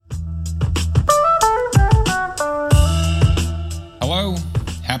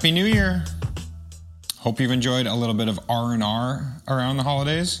Happy New Year. Hope you've enjoyed a little bit of R&R around the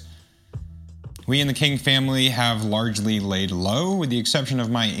holidays. We in the King family have largely laid low, with the exception of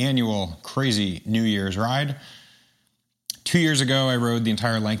my annual crazy New Year's ride. 2 years ago, I rode the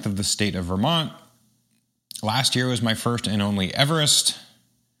entire length of the state of Vermont. Last year was my first and only Everest.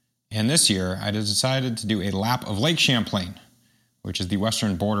 And this year, I decided to do a lap of Lake Champlain, which is the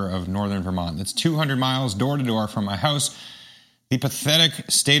western border of northern Vermont. It's 200 miles door to door from my house. The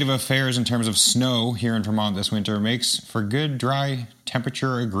pathetic state of affairs in terms of snow here in Vermont this winter makes for good, dry,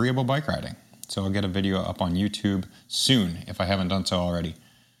 temperature, agreeable bike riding. So I'll get a video up on YouTube soon if I haven't done so already.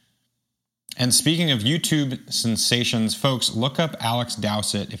 And speaking of YouTube sensations, folks, look up Alex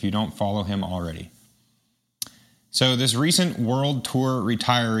Dowsett if you don't follow him already. So this recent World Tour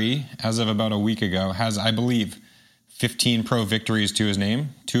retiree, as of about a week ago, has, I believe, 15 pro victories to his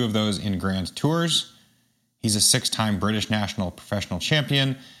name, 2 of those in Grand Tours. He's a 6-time British national professional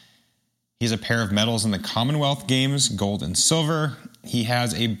champion. He has a pair of medals in the Commonwealth Games, gold and silver. He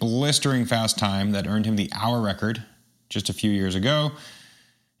has a blistering fast time that earned him the hour record just a few years ago.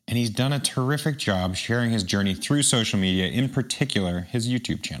 And he's done a terrific job sharing his journey through social media, in particular his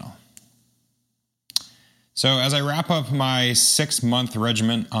YouTube channel. So as I wrap up my 6-month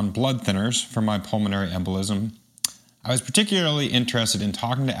regimen on blood thinners for my pulmonary embolism, I was particularly interested in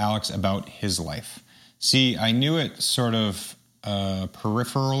talking to Alex about his life. See, I knew it sort of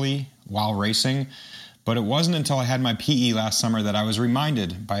peripherally while racing, but it wasn't until I had my PE last summer that I was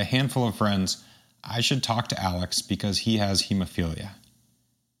reminded by a handful of friends I should talk to Alex because he has hemophilia.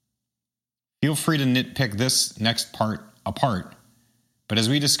 Feel free to nitpick this next part apart, but as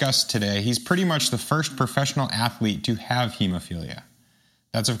we discussed today, he's pretty much the first professional athlete to have hemophilia.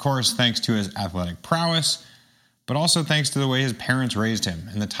 That's, of course, thanks to his athletic prowess, but also thanks to the way his parents raised him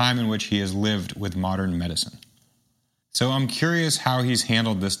and the time in which he has lived with modern medicine. So I'm curious how he's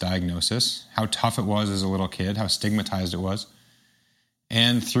handled this diagnosis, how tough it was as a little kid, how stigmatized it was,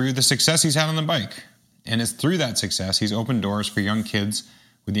 and through the success he's had on the bike. And it's through that success he's opened doors for young kids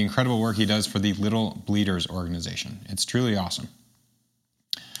with the incredible work he does for the Little Bleeders organization. It's truly awesome.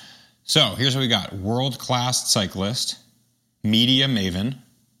 So here's what we got. World-class cyclist, media maven,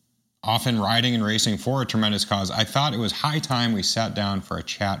 often riding and racing for a tremendous cause. I thought it was high time we sat down for a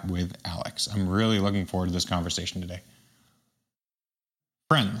chat with Alex. I'm really looking forward to this conversation today.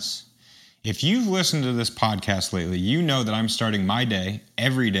 Friends, if you've listened to this podcast lately, you know that I'm starting my day,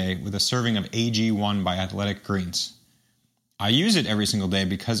 every day, with a serving of AG1 by Athletic Greens. I use it every single day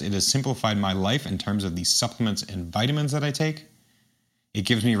because it has simplified my life in terms of the supplements and vitamins that I take. It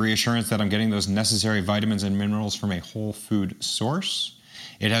gives me reassurance that I'm getting those necessary vitamins and minerals from a whole food source.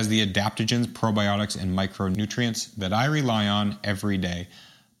 It has the adaptogens, probiotics, and micronutrients that I rely on every day.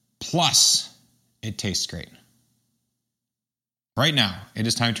 Plus, it tastes great. Right now, it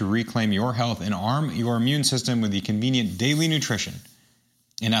is time to reclaim your health and arm your immune system with the convenient daily nutrition.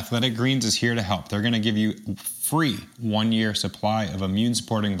 And Athletic Greens is here to help. They're going to give you free 1-year supply of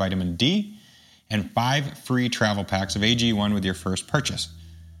immune-supporting vitamin D and 5 free travel packs of AG1 with your first purchase.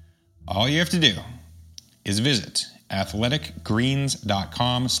 All you have to do is visit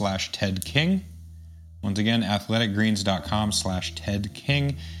athleticgreens.com/TedKing. Once again,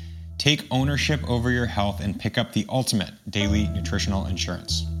 athleticgreens.com/TedKing. Take ownership over your health and pick up the ultimate daily nutritional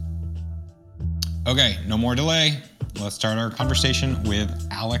insurance. Okay, no more delay. Let's start our conversation with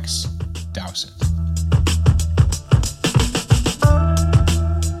Alex Dowsett.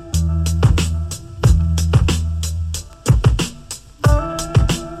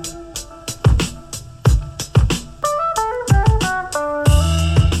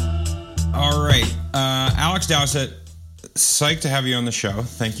 Alex Dowsett, psyched to have you on the show.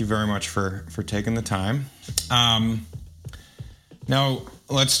 Thank you very much for taking the time. Now,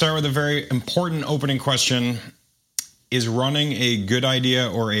 let's start with a very important opening question. Is running a good idea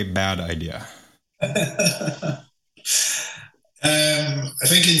or a bad idea? I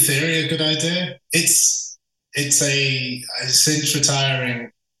think in theory a good idea. Since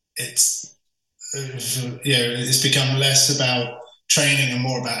retiring, it's become less about training and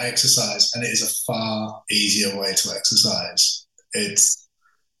more about exercise, and it is a far easier way to exercise. It's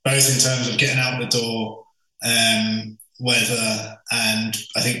both in terms of getting out the door, weather, and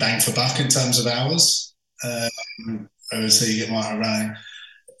I think bang for buck in terms of hours. So you get more out of running.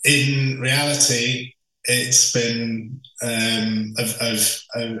 In reality, it's been in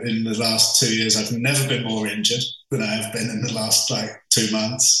the last 2 years, I've never been more injured than I have been in the last 2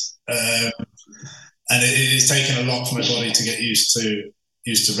 months. And it has taken a lot for my body to get used to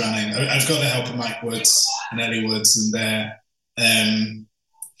running. I've got the help of Mike Woods and Ellie Woods, and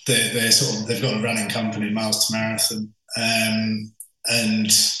they've got a running company, Miles to Marathon, And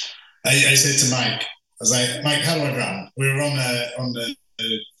I said to Mike, I was like, Mike, how do I run? We were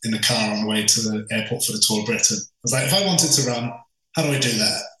in the car on the way to the airport for the Tour of Britain. I was like, if I wanted to run, how do I do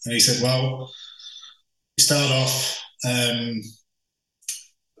that? And he said, well, you start off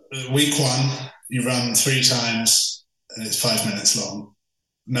week one, you run 3 times and it's 5 minutes long,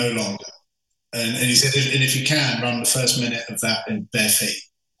 no longer. And he said, and if you can, run the first minute of that in bare feet.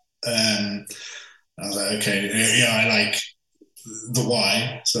 I was like, okay, yeah, I like the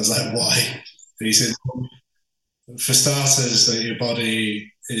why. So I was like, why? And he said, for starters, that your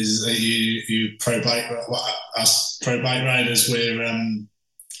body is you pro bike. Well, us pro bike riders, we're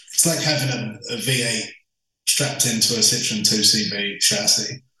it's like having a V8 strapped into a Citroen 2CV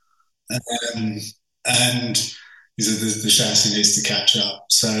chassis, and he said the chassis needs to catch up.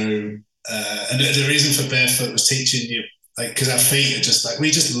 So, and the reason for barefoot was teaching you, like, because our feet are just like,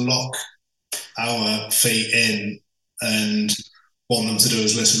 we just lock our feet in and want them to do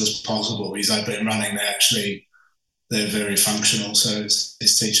as little as possible. He's like, but in running, they're very functional. So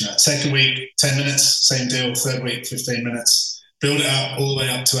it's teaching that. Second week, 10 minutes, same deal. Third week, 15 minutes. Build it up all the way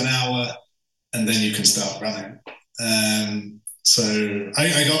up to an hour, and then you can start running. So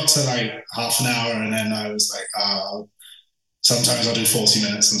I got to like half an hour, and then I was like, sometimes I'll do 40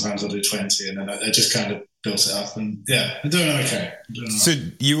 minutes, sometimes I'll do 20, and then I just kind of built it up, and yeah, I'm doing okay. So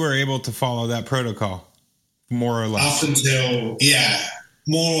you were able to follow that protocol, more or less? Up until, yeah,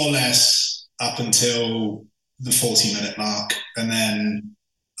 more or less up until the 40-minute mark, and then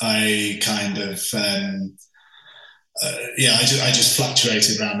I kind of, I just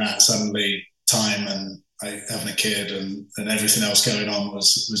fluctuated around that. Suddenly, time and having a kid and everything else going on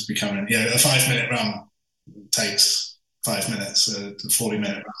was becoming, a 5-minute run takes 5 minutes. The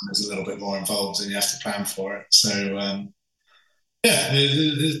 40-minute run is a little bit more involved, and you have to plan for it. So,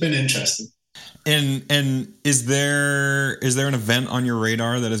 it's been interesting. And is there an event on your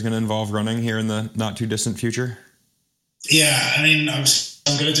radar that is going to involve running here in the not too distant future? Yeah, I mean, I'm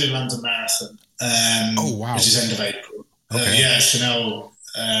going to do London Marathon. Oh wow! Which is end of April. Okay. Chanel,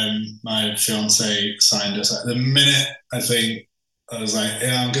 my fiance, signed us. At the minute, I think I was like,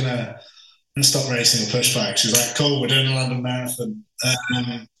 yeah, I'm gonna stop racing or push bike. She's like, cool, we're doing a London Marathon.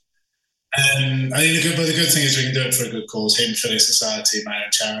 And I think the good thing is we can do it for a good cause, Haemophilia Society, my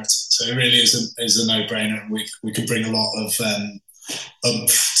own charity. So it really is a no-brainer. We could bring a lot of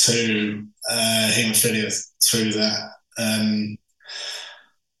oomph to haemophilia through that.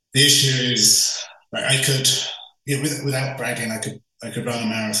 The issue is, like, I could, without bragging, I could run a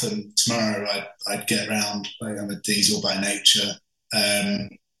marathon tomorrow. I'd get around. Like, I'm a diesel by nature,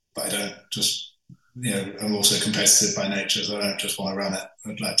 but I don't just. I'm also competitive by nature, so I don't just want to run it.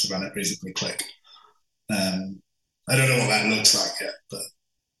 I'd like to run it reasonably quick. I don't know what that looks like yet, but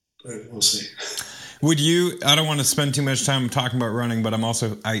we'll see. I don't want to spend too much time talking about running, but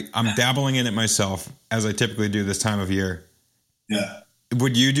I'm dabbling in it myself, as I typically do this time of year. Yeah.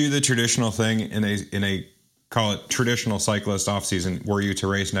 Would you do the traditional thing in a call it traditional cyclist off season, were you to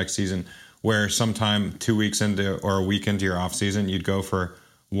race next season, where sometime 2 weeks into or a week into your off season, you'd go for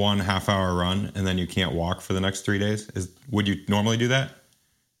 1 half-hour run and then you can't walk for the next 3 days? Would you normally do that?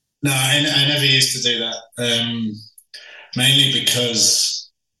 No, I never used to do that. Mainly because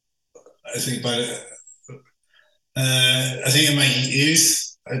I think in my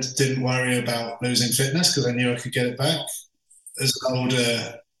youth I didn't worry about losing fitness because I knew I could get it back. As an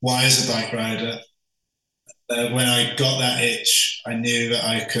older, wiser bike rider, when I got that itch, I knew that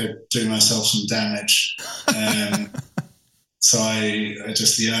I could do myself some damage. So I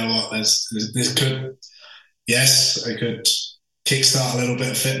just, this could, yes, I could kickstart a little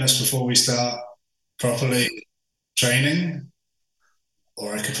bit of fitness before we start properly training,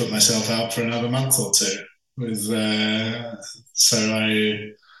 or I could put myself out for another month or two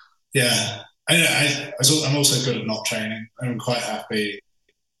I'm also good at not training. I'm quite happy.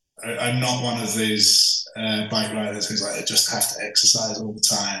 I'm not one of these bike riders who's like, I just have to exercise all the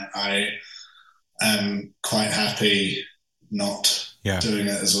time. I am quite happy not doing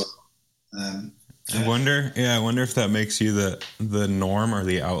it as well. I wonder if that makes you the norm or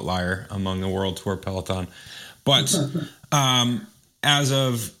the outlier among the World Tour peloton. But as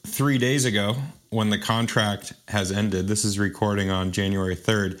of 3 days ago, when the contract has ended, this is recording on January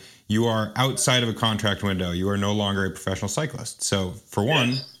 3rd, you are outside of a contract window. You are no longer a professional cyclist. So for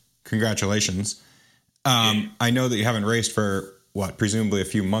one, congratulations. I know that you haven't raced for presumably a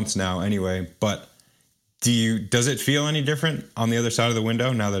few months now anyway, but does it feel any different on the other side of the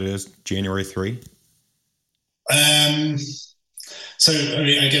window now that it is January 3? So, I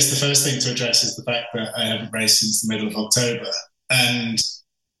mean, I guess the first thing to address is the fact that I haven't raced since the middle of October, and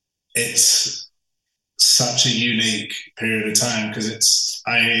it's such a unique period of time because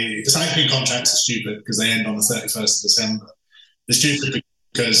cycling contracts are stupid because they end on the 31st of December. They're stupid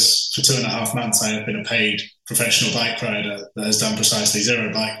because for 2.5 months I have been a paid professional bike rider that has done precisely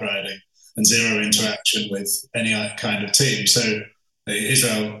zero bike riding and zero interaction with any kind of team. So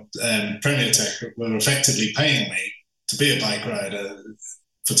Israel Premier Tech were effectively paying me to be a bike rider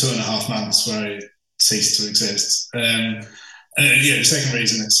for 2.5 months where I ceased to exist. And the second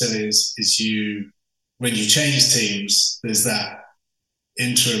reason it's silly is when you change teams, there's that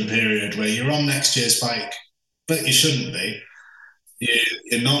interim period where you're on next year's bike, but you shouldn't be.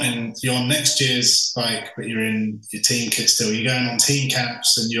 You're on next year's bike, but you're in your team kit still. You're going on team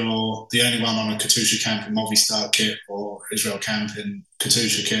camps and you're the only one on a Katusha camp in Movistar kit or Israel camp in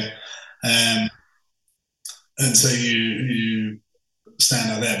Katusha kit. And so you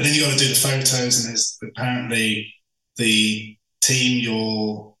stand out there. But then you got to do the photos, and there's apparently the team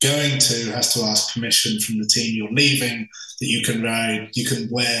you're going to has to ask permission from the team you're leaving that you can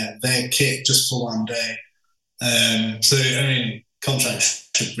wear their kit just for one day. So, I mean, contracts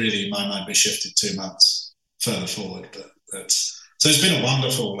should really, in my mind, be shifted 2 months further forward. But so it's been a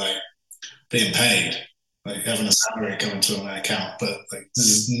wonderful, being paid, having a salary coming to my account. But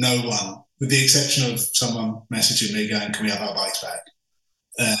there's no one, with the exception of someone messaging me going, "Can we have our bikes back?"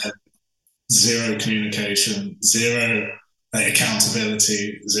 Zero communication, zero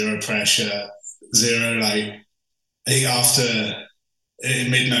accountability, zero pressure, zero I think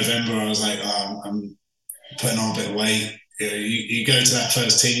in mid-November I was like, I'm putting on a bit of weight. You go to that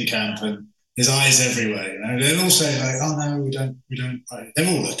first team camp and there's eyes everywhere. They'll all say "Oh no, we don't." They're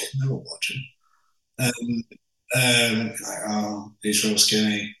all looking, they're all watching. He's real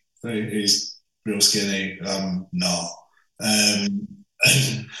skinny. He's real skinny. No. And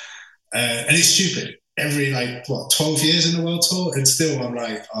it's stupid. Every 12 years in the world tour, and still I'm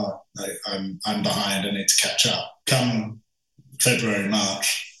I'm behind. I need to catch up. Come February,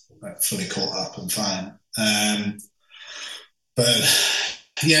 March, fully caught up and fine. But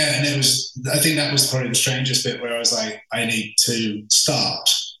yeah, and I think that was probably the strangest bit where I was like, I need to start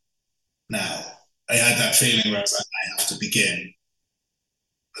now. I had that feeling where I was like, I have to begin.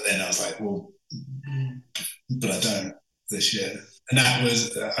 But then I was like, well, but I don't this year. And that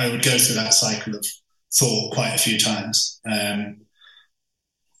was, I would go through that cycle of thought quite a few times,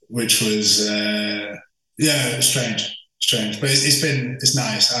 which was, strange. But it's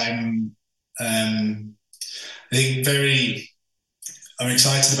nice. I'm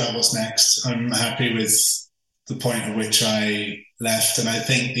excited about what's next. I'm happy with the point at which I left. And I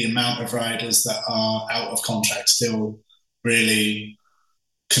think the amount of riders that are out of contract still really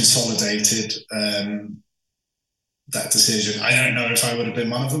consolidated that decision. I don't know if I would have been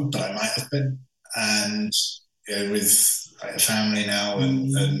one of them, but I might have been. And with a family now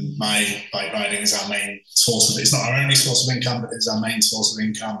and my bike riding is our main source of it. It's not our only source of income, but it's our main source of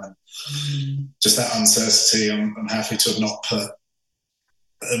income. And just that uncertainty, I'm happy to have not put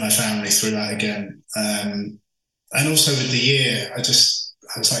my family through that again. And also with the year, I was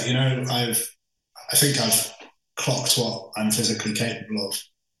like, I think I've clocked what I'm physically capable of.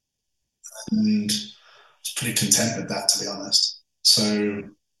 And I was pretty content with that, to be honest. So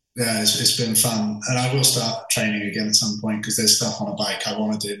yeah, it's been fun, and I will start training again at some point because there's stuff on a bike I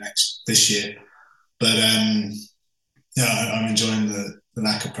want to do this year. But I'm enjoying the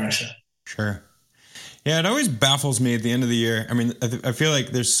lack of pressure. Sure. Yeah, it always baffles me at the end of the year. I mean, I feel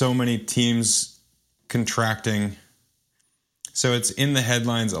like there's so many teams contracting, so it's in the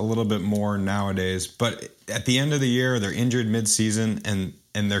headlines a little bit more nowadays. But at the end of the year, they're injured mid-season, and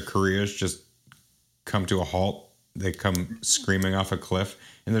their careers just come to a halt. They come screaming off a cliff.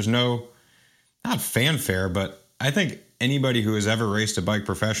 And there's not fanfare, but I think anybody who has ever raced a bike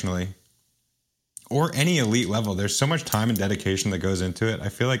professionally or any elite level, there's so much time and dedication that goes into it. I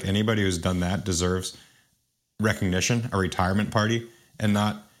feel like anybody who's done that deserves recognition, a retirement party, and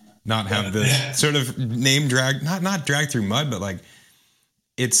not have the sort of name drag, not drag through mud, but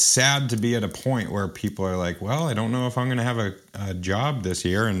it's sad to be at a point where people are like, well, I don't know if I'm going to have a job this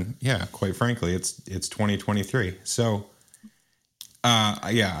year. And yeah, quite frankly, it's 2023. So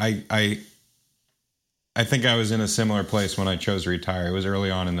I think I was in a similar place when I chose to retire. It was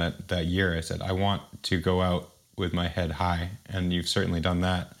early on in that year. I said, I want to go out with my head high, and you've certainly done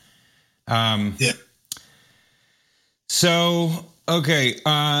that. Yeah. So, okay.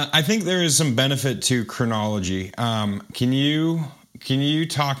 I think there is some benefit to chronology. Can you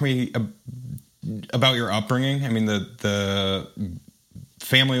talk me about your upbringing? I mean, the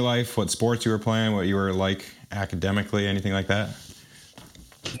family life, what sports you were playing, what you were like academically, anything like that?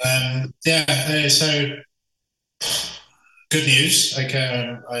 So good news.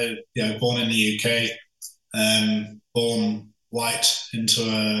 Born in the UK, Born white into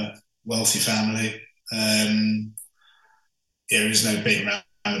a wealthy family. There is no beating around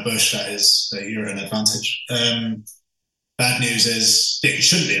the bush. That is, you're at an advantage. Bad news is it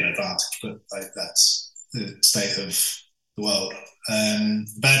shouldn't be an advantage, but that's the state of the world.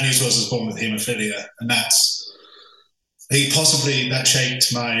 Bad news was I was born with haemophilia, and that's, I think, possibly that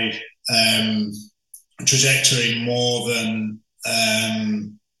shaped my trajectory more than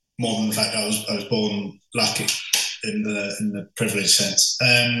the fact that I was born lucky in the privileged sense.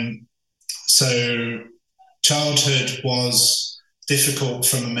 So childhood was difficult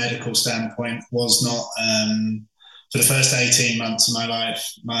from a medical standpoint. Was not for the first 18 months of my life.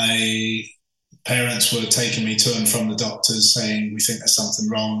 My parents were taking me to and from the doctors, saying we think there's something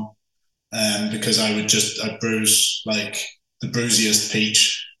wrong, because I'd bruise like the bruisiest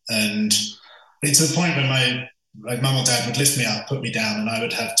peach, and it's to the point where my mum or dad would lift me up, put me down, and I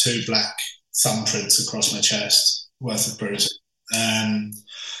would have 2 black thumbprints across my chest worth of bruising.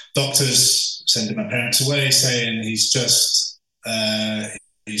 Doctors sending my parents away, saying he's just a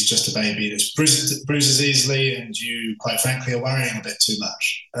baby that bruises easily, and you, quite frankly, are worrying a bit too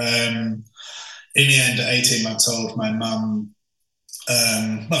much. In the end, at 18 months old, my mum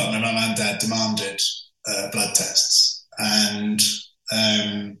and dad demanded blood tests, and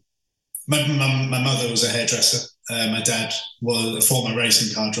my mother was a hairdresser. My dad was a former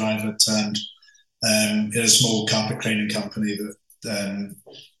racing car driver turned he had a small carpet cleaning company that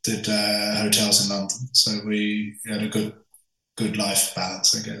did hotels in London. So we had a good life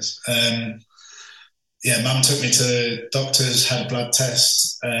balance, I guess. Mum took me to doctors, had a blood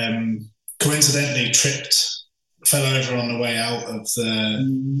test, coincidentally fell over on the way out of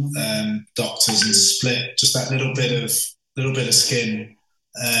the doctors and split just that little bit of skin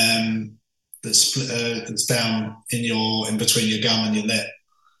that's down in between your gum and your lip.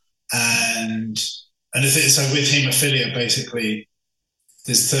 And so with haemophilia, basically,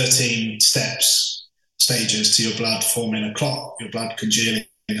 there's 13 stages to your blood forming a clot, your blood congealing,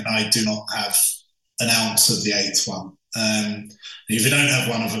 and I do not have an ounce of the 8th one. If you don't have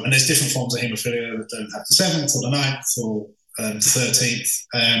one of them, and there's different forms of haemophilia that don't have the 7th or the 9th or the 13th,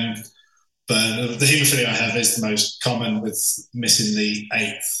 but the haemophilia I have is the most common, with missing the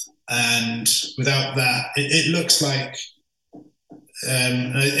 8th. And without that, it looks like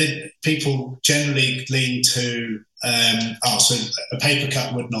people generally lean to, so a paper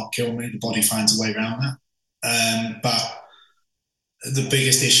cut would not kill me. The body finds a way around that. But the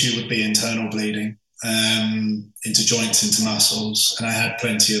biggest issue would be internal bleeding into joints, into muscles, and I had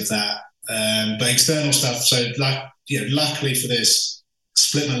plenty of that. But external stuff, so luckily for this,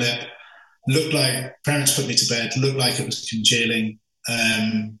 split my lip, looked like, parents put me to bed, looked like it was congealing.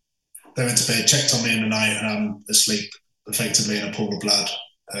 They went to bed, checked on me in the night, and I'm asleep, effectively in a pool of blood,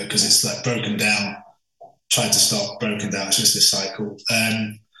 because it's like broken down, tried to stop, broken down. It's just this cycle.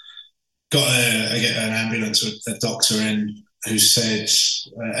 Got an ambulance with a doctor in who said,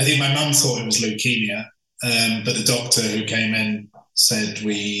 I think my mum thought it was leukemia, but the doctor who came in said,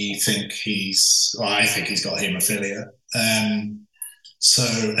 I think he's got haemophilia. And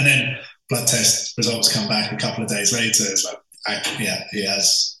then blood test results come back a couple of days later. It's like, he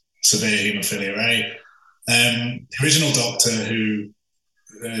has severe haemophilia A. The original doctor who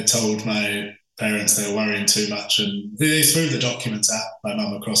told my parents they were worrying too much, and they threw the documents at my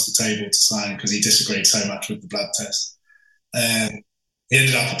mum across the table to sign because he disagreed so much with the blood test. He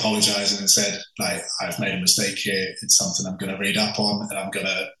ended up apologising and said, I've made a mistake here. It's something I'm going to read up on, and I'm going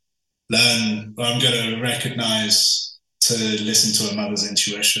to learn, or I'm going to recognise to listen to a mother's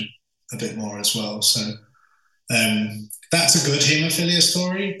intuition a bit more as well. So that's a good haemophilia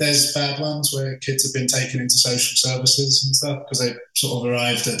story. There's bad ones where kids have been taken into social services and stuff because they sort of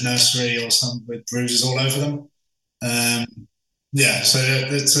arrived at nursery or something with bruises all over them. So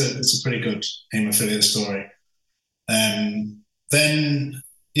it's a pretty good haemophilia story.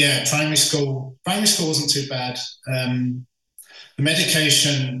 Primary school wasn't too bad. The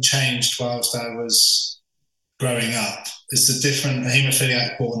medication changed whilst I was growing up. It's a different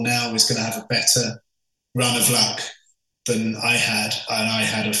haemophiliac born now is going to have a better run of luck than I had, and I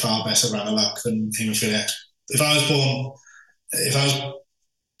had a far better run of luck than haemophiliac. If I was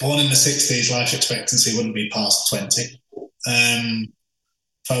born in the 60s, life expectancy wouldn't be past 20.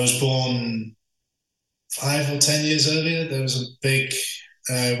 If I was born 5 or 10 years earlier, there was a big,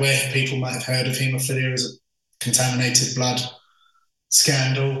 where people might have heard of haemophilia as a contaminated blood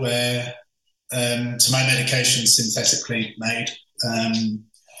scandal where, so my medication is synthetically made.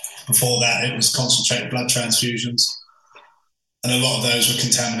 Before that, it was concentrated blood transfusions. And a lot of those were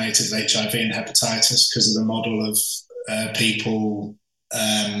contaminated with HIV and hepatitis because of the model of people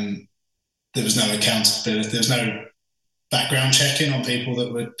there was no accountability. There was no background checking on people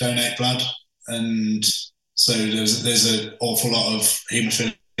that would donate blood, and so there's an awful lot of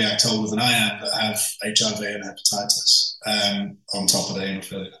haemophiliacs older than I am that have HIV and hepatitis on top of the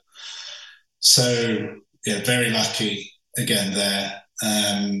haemophilia. So yeah, very lucky again there.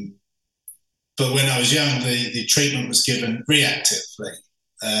 But when I was young, the treatment was given reactively.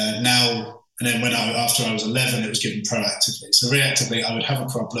 And then after I was 11, it was given proactively. So reactively, I would have a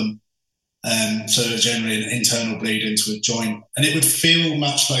problem. So generally an internal bleed into a joint, and it would feel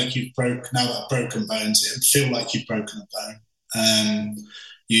much like now that I've broken bones, it would feel like you've broken a bone.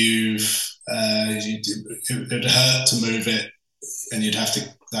 It would hurt to move it, and you'd have to,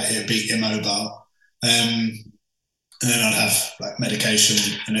 it would be immobile. And then I'd have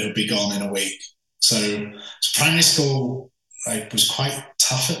medication, and it would be gone in a week. So primary school was quite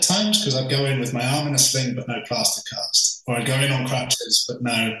tough at times, because I'd go in with my arm in a sling but no plaster cast, or I'd go in on crutches but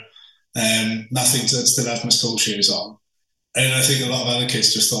nothing to still have my school shoes on. And I think a lot of other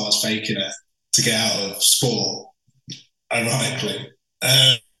kids just thought I was faking it to get out of sport, ironically.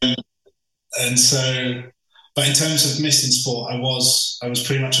 And so, but in terms of missing sport, I was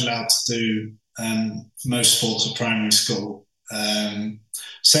pretty much allowed to do most sports at primary school.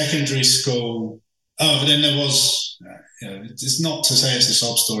 Secondary school, but then there was, it's not to say it's a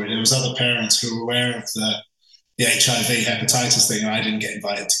sob story, there was other parents who were aware of the HIV hepatitis thing, and I didn't get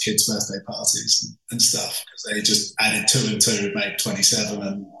invited to kids' birthday parties and stuff, because they just added 2 and 2, made 27,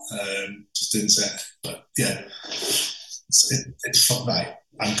 and just didn't say it. But yeah, it's like,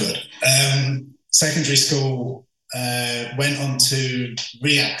 I'm good. Secondary school, went on to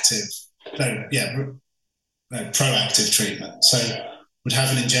proactive treatment. So would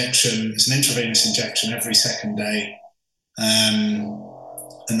have an injection, it's an intravenous injection every second day.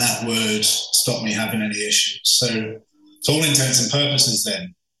 And that would stop me having any issues. So to all intents and purposes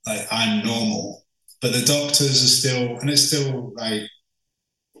then, I'm normal. But the doctors are still, and it's still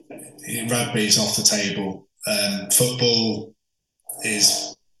rugby's off the table. Football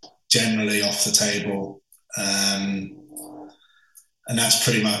is generally off the table. And that's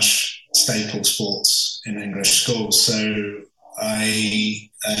pretty much staple sports in English schools. So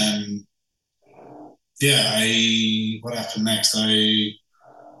what happened next?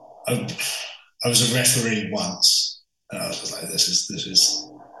 I was a referee once, and I was like, this is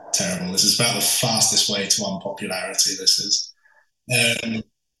terrible. This is about the fastest way to unpopularity. This is.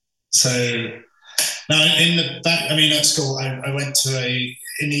 So now at school, I went to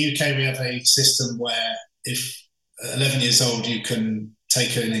in the UK, we have a system where if 11 years old, you can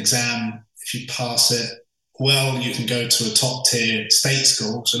take an exam. If you pass it well, you can go to a top tier state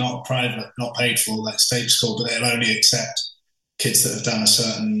school, so not private, not paid for, like state school, but they'll only accept kids that have got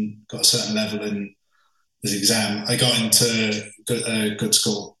a certain level in this exam. I got into a good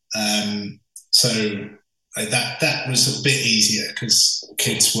school, so that was a bit easier, because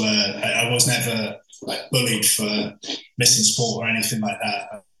kids were. I was never bullied for missing sport or anything like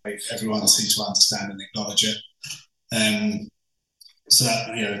that. Everyone seemed to understand and acknowledge it. So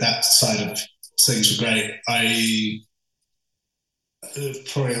that side of things were great. I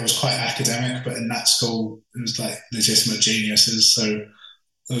was quite academic, but in that school it was legitimate geniuses, so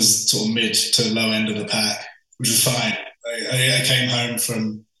it was sort of mid to low end of the pack, which was fine. I came home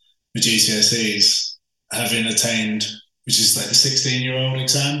from the GCSEs having attained, which is the 16-year-old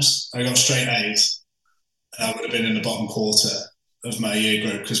exams. I got straight A's, and I would have been in the bottom quarter of my year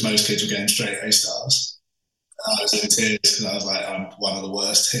group, because most kids were getting straight A stars. I was in tears, because I was like, I'm one of the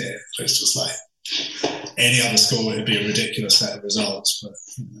worst here. So it's just any other school, it'd be a ridiculous set of results. But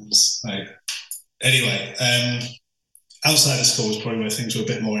it was anyway, outside of school was probably where things were a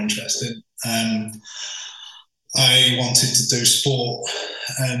bit more interesting. I wanted to do sport,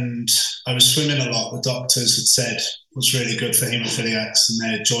 and I was swimming a lot. The doctors had said was really good for haemophiliacs and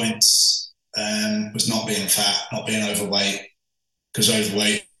their joints, was not being fat, not being overweight, because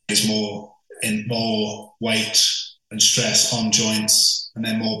overweight is more weight and stress on joints, and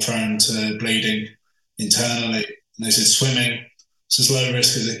they're more prone to bleeding internally. And they said swimming, it's as low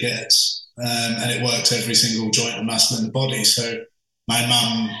risk as it gets, and it works every single joint and muscle in the body. So my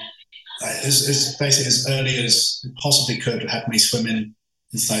mum, basically as early as it possibly could, had me swimming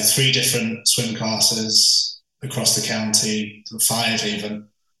in 3 different swim classes across the county, 5 even,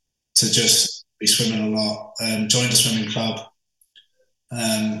 to just be swimming a lot. Joined a swimming club,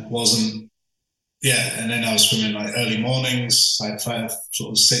 and then I was swimming early mornings, 5,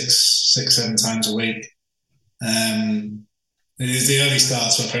 6, 7 times a week. The early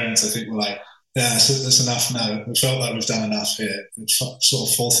starts, my parents, I think, were like, yeah, that's enough now. We felt like we've done enough here. Sort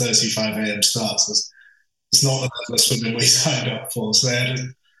of 4:30, 5 a.m. starts. It's not the level of swimming we signed up for. So they had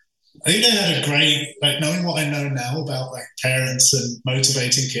I think they had a great, like knowing what I know now about like parents and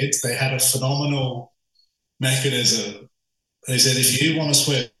motivating kids, they had a phenomenal mechanism. They said, if you want to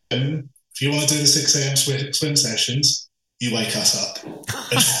swim, if you want to do the 6 a.m. Swim sessions, you wake us up.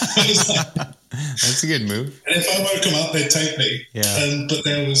 That's a good move. And if I woke them up, they'd take me. Yeah. But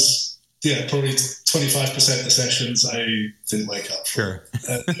there was, probably 25% of the sessions I didn't wake up for. Sure.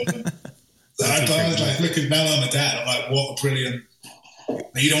 I was like, looking now I'm a dad, I'm like, what a brilliant.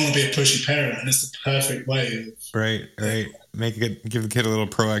 You don't want to be a pushy parent, and it's the perfect way of, right. Give the kid a little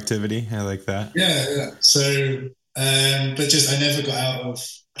proactivity. I like that. Yeah. So, but just I never got out of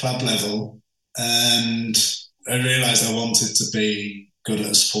club level, and I realised I wanted to be good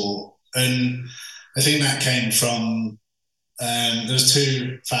at a sport, and I think that came from there's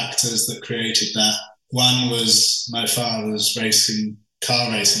two factors that created that. One was my father's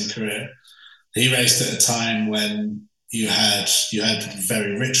car racing career. He raced at a time when you had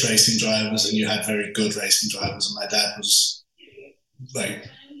very rich racing drivers and you had very good racing drivers, and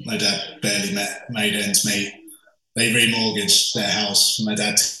my dad barely made ends meet. They remortgaged their house for my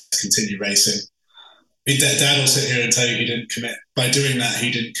dad to continue racing. Dad will sit here and tell you he didn't commit. By doing that,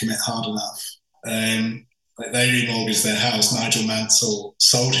 he didn't commit hard enough. They remortgaged their house. Nigel Mansell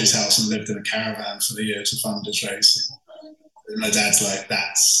sold his house and lived in a caravan for the year to fund his racing. And my dad's like,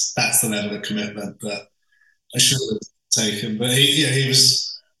 that's the level of commitment that I should have taken. But he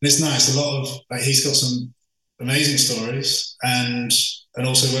was. It's nice. A lot of he's got some amazing stories, and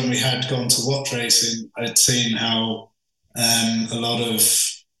also when we had gone to watch racing, I'd seen how a lot of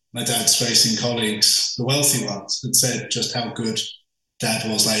my dad's racing colleagues, the wealthy ones, had said just how good Dad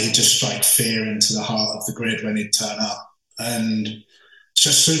was. Like he'd just strike fear into the heart of the grid when he'd turn up, and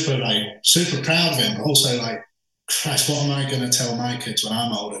just super proud of him. But also like, Christ, what am I going to tell my kids when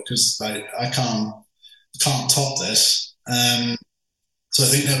I'm older? Because I can't top this. So I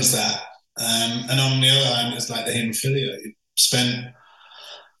think there was that. And on the other hand, it's like the haemophilia. You spent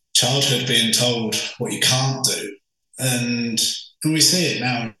childhood being told what you can't do, and we see it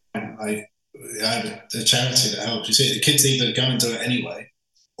now. I have a charity that helps. You see it. The kids either go and do it anyway,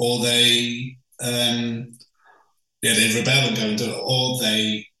 or they rebel and go and do it, or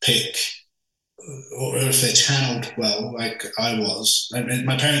they pick, or if they're channeled well, like I was. I mean,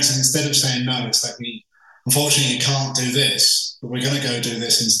 my parents, instead of saying no, it's like unfortunately, you can't do this, but we're going to go do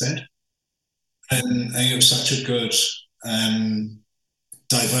this instead. And it was such a good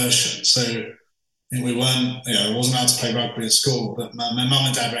diversion. So we weren't, I wasn't allowed to play rugby at school, but my mum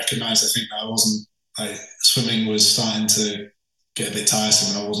and dad recognised, I think, that I wasn't, swimming was starting to get a bit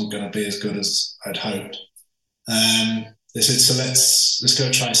tiresome and I wasn't going to be as good as I'd hoped. They said, so let's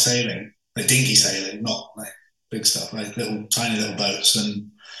go try sailing, like dinghy sailing, not like big stuff, like tiny little boats. And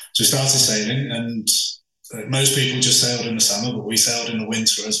so we started sailing, and most people just sailed in the summer, but we sailed in the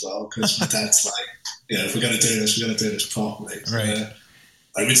winter as well, because my dad's like, if we're going to do this, we're going to do this properly. Right.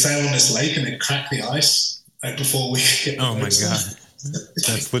 I would sail on this lake and it'd crack the ice before we could get Oh my God.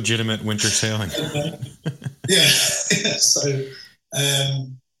 That's legitimate winter sailing. Yeah. So,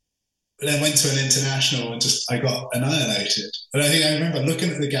 but then went to an international and I got annihilated. But I remember looking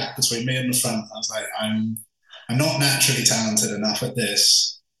at the gap between me and the front. I was like, I'm not naturally talented enough at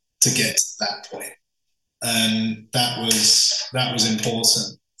this to get to that point. And that was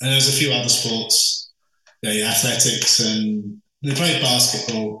important. And there's a few other sports, athletics, and we played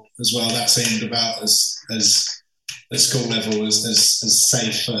basketball as well. That seemed about as at school level as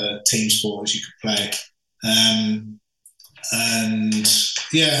safe a team sport as you could play. And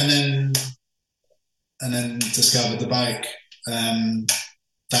then discovered the bike. That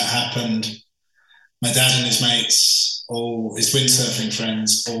happened. My dad and his mates, all his windsurfing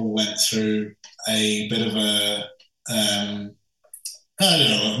friends, all went through a bit of a I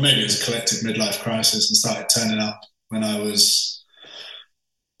don't know, maybe it was a collective midlife crisis, and started turning up when I was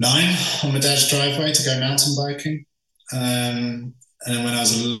 9 on my dad's driveway to go mountain biking. And then when I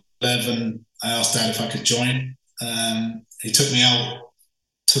was 11, I asked Dad if I could join. He took me out,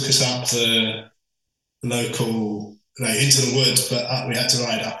 took us up the local, into the woods, but we had to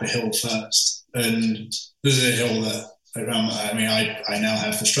ride up a hill first. And this is a hill that, I now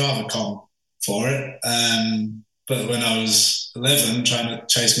have the Strava com for it. But when I was 11, trying to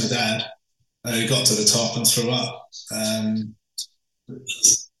chase my dad, I got to the top and threw up.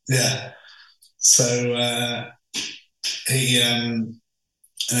 So he and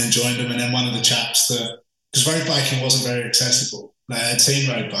then joined him, and then one of the chaps because road biking wasn't very accessible. I'd seen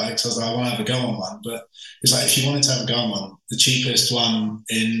road bikes. I was like, I want to have a go on one, but it's like, if you wanted to have a go on one, the cheapest one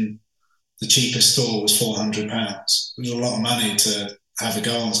in the cheapest store was £400. It was a lot of money to have a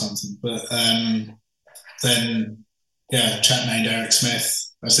go on something. But then, a chap named Eric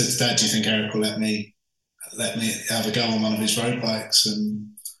Smith I said to Dad, "Do you think Eric will let me have a go on one of his road bikes?"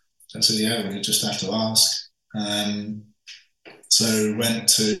 And I said, "Yeah, we just have to ask." So went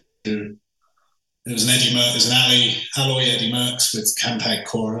to, it was an alloy Eddie Merckx with Campag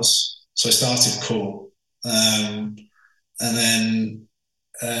Chorus. So I started cool, and then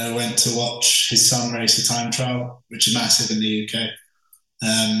went to watch his son race the time trial, which is massive in the UK.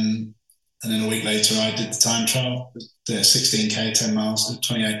 And then a week later, I did the time trial, the 16k, 10 miles,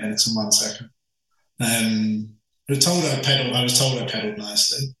 28 minutes and 1 second. I was told I pedaled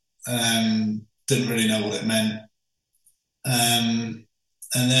nicely. Didn't really know what it meant. And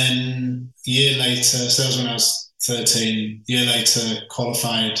then a year later, so that was when I was 13, a year later,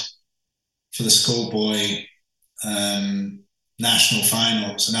 qualified for the schoolboy national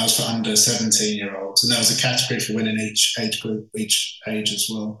finals, and that was for under 17-year-olds, and that was a category for winning each age as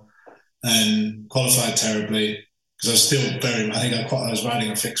well, and qualified terribly because I was still I was riding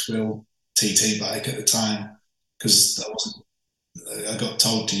a fixed wheel TT bike at the time because I got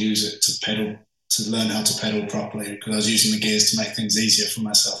told to use it to learn how to pedal properly because I was using the gears to make things easier for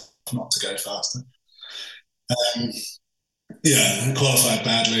myself, not to go faster. I qualified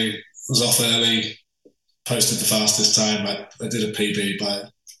badly, was off early, posted the fastest time. I did a PB by,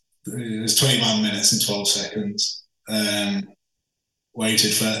 it was 21 minutes and 12 seconds.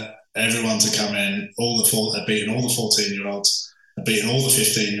 Waited for everyone to come in. I'd beaten all the 14-year-olds. I'd beaten all the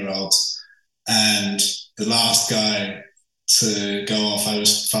 15-year-olds. And the last guy to go off, I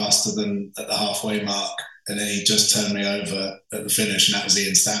was faster than at the halfway mark. And then he just turned me over at the finish, and that was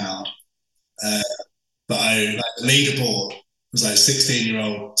Ian Stannard. But the leaderboard was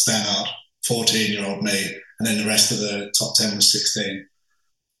 16-year-old Stannard, 14-year-old me, and then the rest of the top 10 was 16.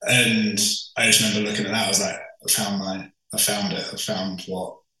 And I just remember looking at that, I was like, I found it. I found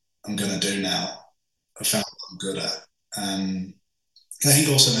what I'm going to do now. I found what I'm good at. I think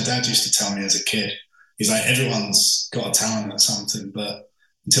also my dad used to tell me as a kid, he's like, everyone's got a talent at something, but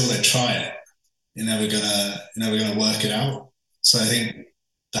until they try it, you're never gonna work it out. So I think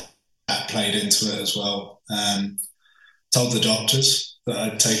that played into it as well. Told the doctors that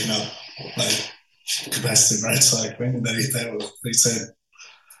I'd taken up competitive road cycling, and then they said,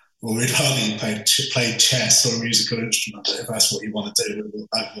 "Well, we'd rather you played chess or a musical instrument, but if that's what you want to do,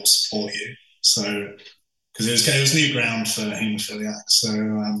 I will support you." So, because it was new ground for haemophiliac. So,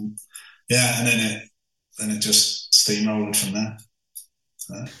 and then it just steamrolled from there.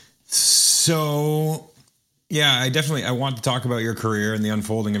 So yeah, I want to talk about your career and the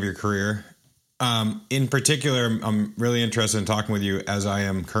unfolding of your career. In particular, I'm really interested in talking with you as I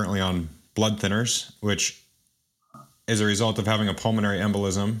am currently on blood thinners, which is a result of having a pulmonary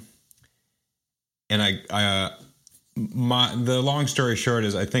embolism. And the long story short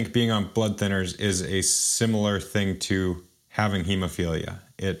is I think being on blood thinners is a similar thing to having hemophilia.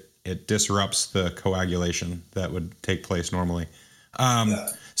 It disrupts the coagulation that would take place normally.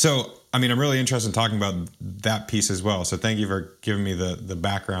 So, I'm really interested in talking about that piece as well. So thank you for giving me the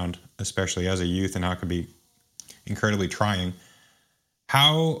background, especially as a youth, and how it can be incredibly trying.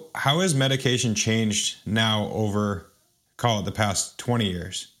 How has medication changed now over, call it, the past 20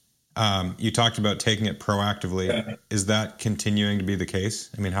 years? You talked about taking it proactively. Yeah. Is that continuing to be the case?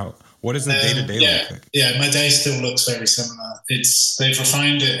 What is the day-to-day look like? Yeah, my day still looks very similar. They've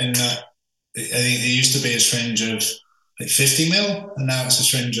refined it in that I think it used to be a syringe of 50 mil, and now it's a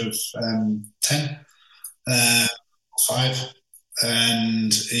syringe of 10, 5.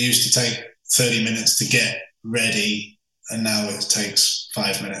 And it used to take 30 minutes to get ready, and now it takes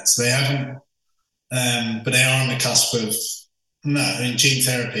 5 minutes. They haven't, but they are on the cusp of, gene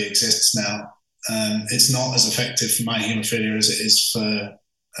therapy exists now. It's not as effective for my haemophilia as it is for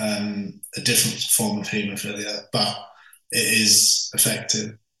a different form of haemophilia, but it is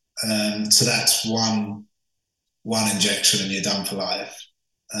effective. So that's one injection and you're done for life.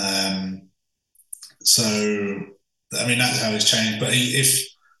 That's how it's changed. But if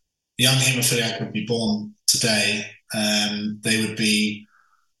young haemophiliac would be born today, they would be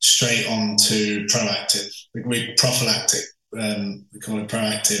straight on to prophylactic. We call it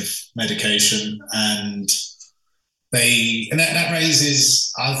proactive medication, and that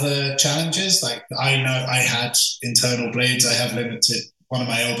raises other challenges. Like I know I had internal bleeds. I have limited. One of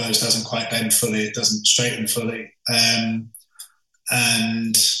my elbows doesn't quite bend fully. It doesn't straighten fully. And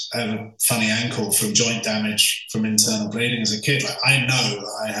I have a funny ankle from joint damage from internal bleeding as a kid. Like I know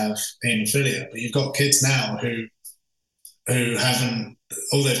that I have haemophilia, but you've got kids now who haven't.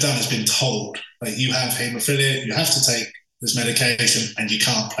 All they've done has been told, like, you have haemophilia, you have to take this medication, and you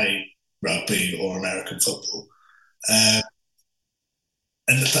can't play rugby or American football. And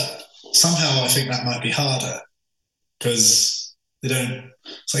somehow I think that might be harder because They don't.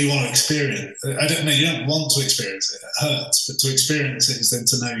 So you want to experience. I don't know. You don't want to experience it. It hurts, but to experience it is then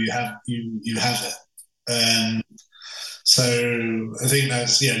to know you have it. So I think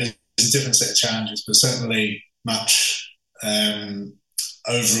that's there's a different set of challenges, but certainly much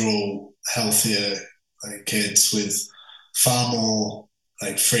overall healthier kids with far more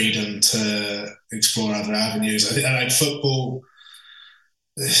freedom to explore other avenues. I think football.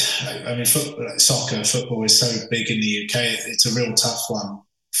 I mean, soccer, football is so big in the UK. It's a real tough one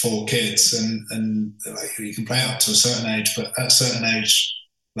for kids, and you can play up to a certain age, but at a certain age,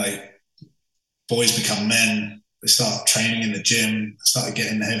 boys become men. They start training in the gym, start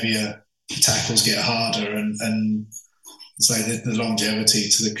getting heavier, the tackles get harder, and it's the longevity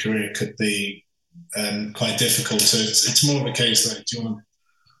to the career could be quite difficult. So it's more of a case do you want to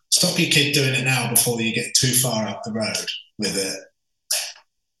stop your kid doing it now before you get too far up the road with it?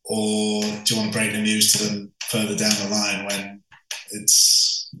 Or do you want to break the news to them further down the line when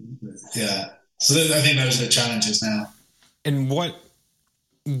it's, So I think those are the challenges now. And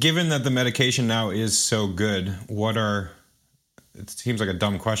given that the medication now is so good, it seems like a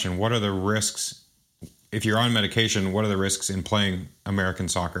dumb question, what are the risks, if you're on medication, what are the risks in playing American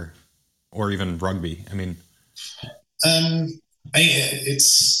soccer or even rugby? I mean...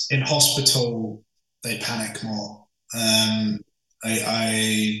 it's in hospital, they panic more.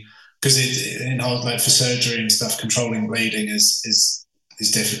 Because for surgery and stuff, controlling bleeding is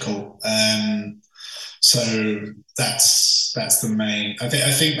difficult. So that's the main. I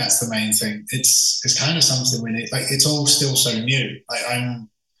think that's the main thing. It's kind of something we need. It's all still so new. I'm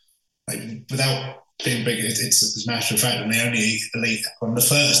without being big. It's as a matter of fact, I'm the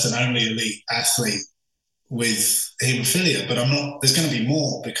first and only elite athlete with haemophilia. But I'm not. There's going to be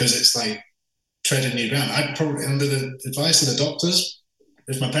more because it's treading new ground. I'd probably, under the advice of the doctors,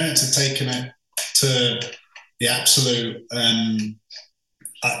 if my parents had taken it to the absolute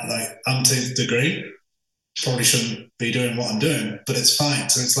umpteenth degree, probably shouldn't be doing what I'm doing, but it's fine.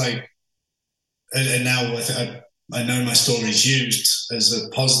 So it's and now I know my story is used as a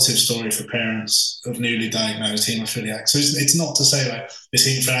positive story for parents of newly diagnosed haemophiliacs. So it's not to say this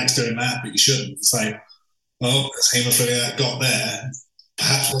haemophiliac's doing that, but you shouldn't. It's this haemophiliac got there,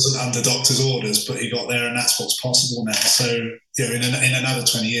 perhaps wasn't under doctor's orders, but he got there, and that's what's possible now. So, in another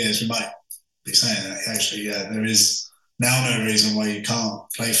 20 years, we might be saying, actually, there is now no reason why you can't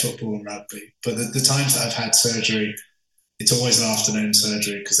play football and rugby. But the times that I've had surgery, it's always an afternoon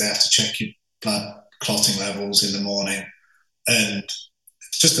surgery because they have to check your blood clotting levels in the morning, and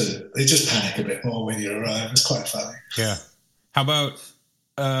they just panic a bit more when you arrive. It's quite funny. Yeah. How about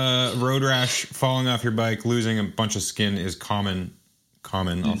road rash, falling off your bike, losing a bunch of skin is common,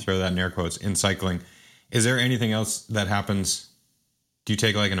 I'll throw that in air quotes, in cycling. Is there anything else that happens? Do you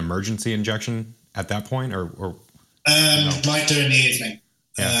take an emergency injection at that point, or might do in the evening.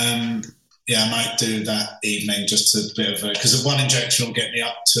 I might do that evening, just a bit of because one injection will get me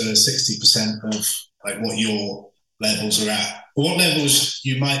up to 60% of what your levels are at. But what levels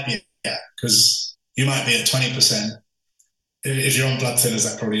you might be at, because you might be at 20%. If you're on blood thinners,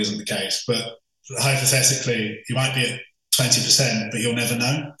 that probably isn't the case. But hypothetically, you might be at 20%, but you'll never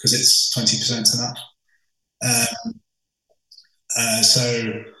know because it's 20% enough.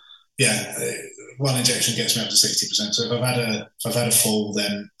 One injection gets me up to 60%. So if I've had a fall,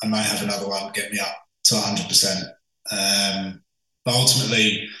 then I might have another one get me up to 100%. But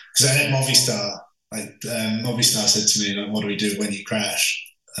ultimately, because I had Movistar, Movistar said to me, "What do we do when you crash?"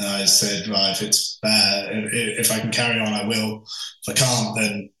 And I said, "Right, if it's bad, if I can carry on, I will. If I can't,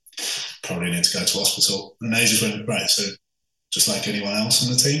 then probably need to go to hospital." And they just went, "Right, so just like anyone else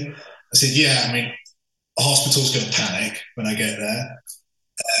on the team." I said, "Yeah, I mean, a hospital's going to panic when I get there.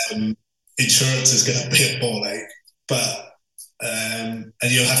 Insurance is going to be a ball ache, but and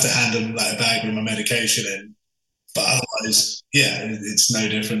you'll have to hand them a bag with my medication in. But otherwise, it's no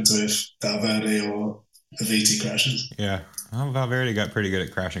different to if Valverde or Aviti crashes." Yeah, well, Valverde got pretty good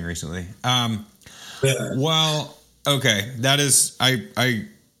at crashing recently. Well, okay, that is I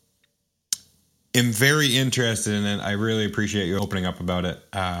am very interested in it. I really appreciate you opening up about it.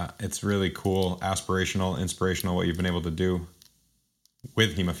 It's really cool, aspirational, inspirational what you've been able to do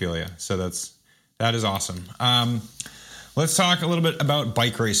with hemophilia. So that is awesome. Let's talk a little bit about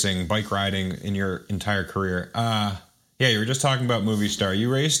bike racing, bike riding in your entire career. You were just talking about Movistar.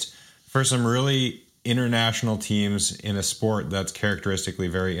 You raced for some really international teams in a sport that's characteristically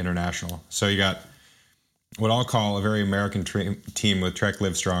very international. So you got what I'll call a very American team with Trek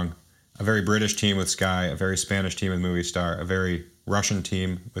Livestrong, a very British team with Sky, a very Spanish team with Movistar, a very Russian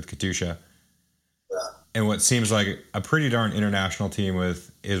team with Katusha, and what seems like a pretty darn international team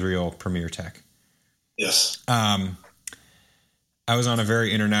with Israel Premier Tech. Yes. I was on a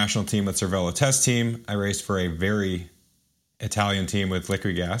very international team with Cervelo Test Team. I raced for a very Italian team with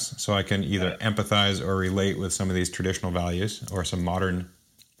Liquigas, so I can either empathize or relate with some of these traditional values or some modern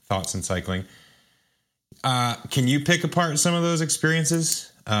thoughts in cycling. Can you pick apart some of those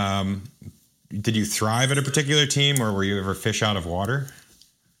experiences? Did you thrive at a particular team, or were you ever fish out of water?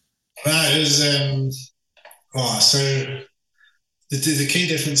 It was. So the key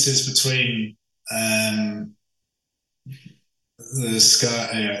differences between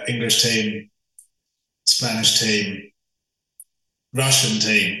the English team, Spanish team, Russian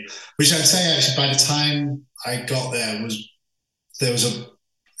team, which I'd say actually by the time I got there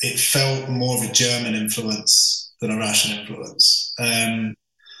it felt more of a German influence than a Russian influence.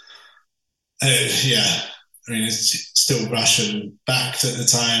 It's still Russian backed at the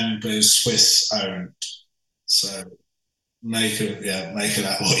time, but it was Swiss owned. So make of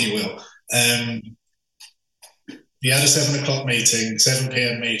that what you will. You had a 7 o'clock meeting, 7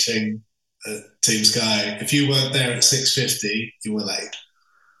 p.m. meeting at Team Sky. If you weren't there at 6:50, you were late.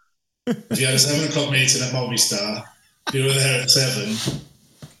 If you had a 7 o'clock meeting at Movistar, if you were there at 7,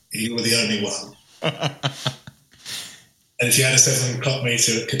 you were the only one. And if you had a 7 o'clock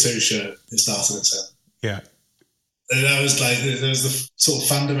meeting at Katusha, it started at 7. Yeah. And that was there was the sort of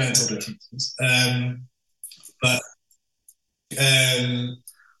fundamental differences. In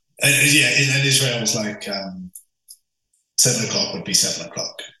Israel it was 7 o'clock would be 7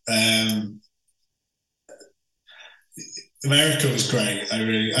 o'clock. America was great. I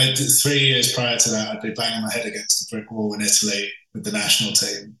did 3 years prior to that, I'd be banging my head against the brick wall in Italy with the national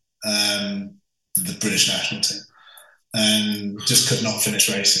team, the British national team, and just could not finish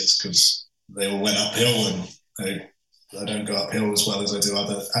races because they all went uphill, and I don't go uphill as well as I do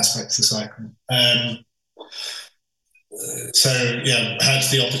other aspects of cycling. Had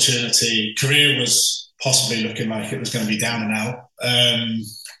the opportunity. Career was possibly looking like it was going to be down and out,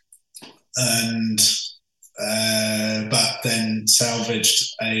 but then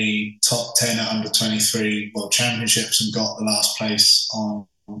salvaged a top 10 at under 23 World Championships and got the last place on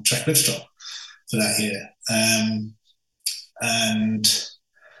Trek Livestrong for that year, and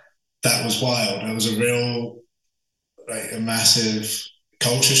that was wild. It was a real, a massive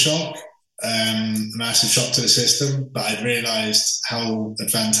culture shock. Massive shock to the system, but I'd realised how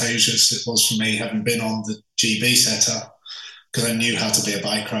advantageous it was for me having been on the GB setup, because I knew how to be a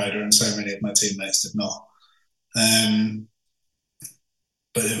bike rider and so many of my teammates did not.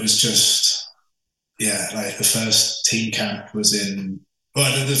 But it was just, the first team camp was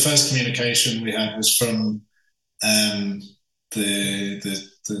the first communication we had was from the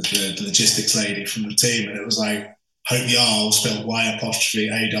logistics lady from the team, and it was hope Jarl, spelled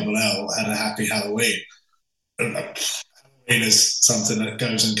Y''ALL, had a happy Halloween. Halloween is something that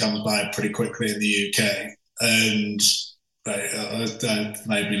goes and comes by pretty quickly in the UK, and that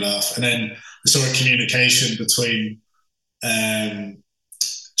made me laugh. And then the sort of communication between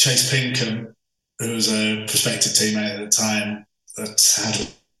Chase Pinkham, who was a prospective teammate at the time that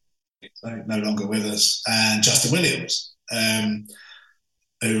had no longer with us, and Justin Williams,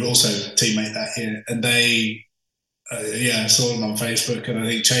 who also teammate that year, and they. I saw them on Facebook, and I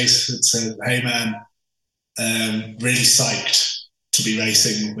think Chase had said, "Hey man, really psyched to be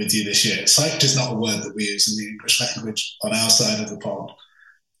racing with you this year." Psyched is not a word that we use in the English language on our side of the pond.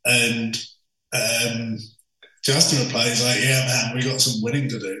 And Justin replies "Yeah man, we got some winning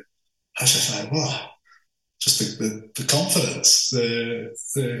to do." I was just wow, just the confidence,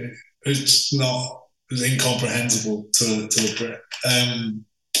 it's incomprehensible to a Brit.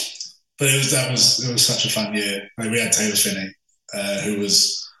 But it was such a fun year. We had Taylor Finney, who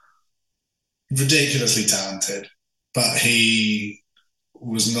was ridiculously talented, but he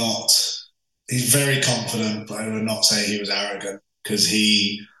was not. He's very confident, but I would not say he was arrogant, because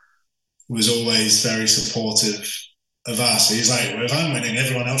he was always very supportive of us. He's if I'm winning,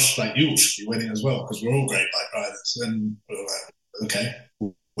 everyone else you should be winning as well, because we're all great bike riders. And we were okay,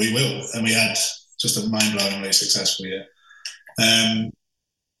 we will. And we had just a mind-blowingly successful year.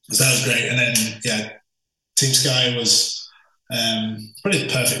 So that was great. And then, Team Sky was probably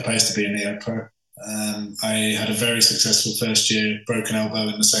the perfect place to be a neo-pro. I had a very successful first year, broken elbow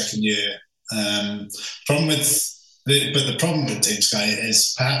in the second year. The problem with Team Sky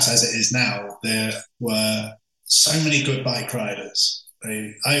is, perhaps as it is now, there were so many good bike riders.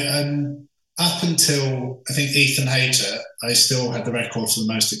 Up until, I think, Ethan Hayter, I still had the record for the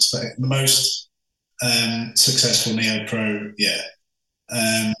most successful neo-pro year.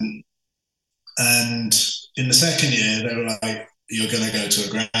 And in the second year, they were "You're going to go to a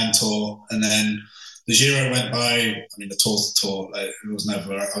Grand Tour," and then the Giro went by. I mean, the Tour. I was never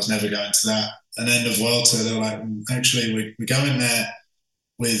going to that. an end of world tour, they were like, actually, we're going there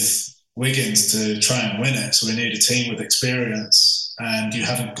with Wiggins to try and win it. So we need a team with experience, and you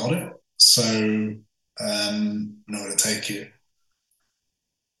haven't got it. So I'm not going to take you.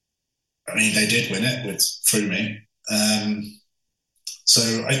 I mean, they did win it through me.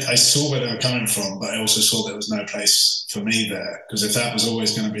 So I saw where they were coming from, but I also saw there was no place for me there, because if that was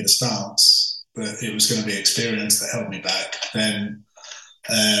always going to be the stance, that it was going to be experience that held me back, then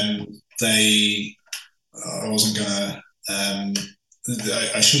I wasn't going to.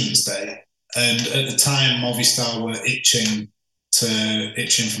 I shouldn't stay. And at the time, Movistar were itching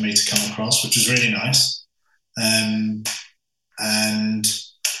for me to come across, which was really nice. And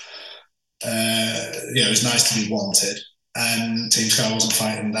it was nice to be wanted. And Team Sky wasn't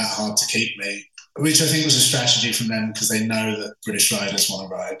fighting that hard to keep me, which I think was a strategy from them, because they know that British riders want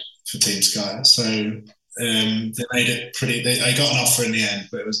to ride for Team Sky. So they made it pretty. I got an offer in the end,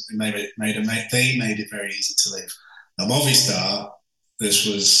 but they made it very easy to leave. Now Movistar, this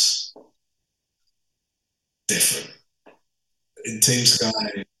was different. In Team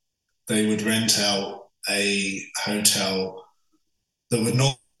Sky, they would rent out a hotel that would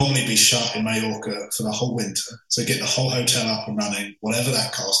normally be shut in Mallorca for the whole winter. So get the whole hotel up and running, whatever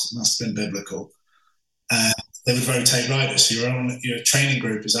that cost. It must have been biblical. And they would rotate riders. So your training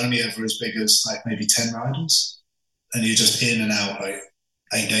group is only ever as big as like maybe 10 riders. And you're just in and out, like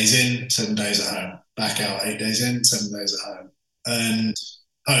 8 days in, 7 days at home. Back out 8 days in, 7 days at home. And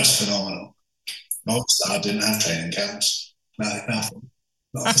it's phenomenal. Movistar didn't have training camps. Nothing.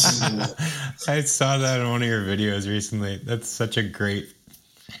 Not a single one. I saw that in one of your videos recently. That's such a great...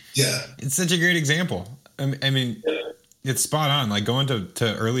 Yeah. It's such a great example. I mean, it's spot on. Like going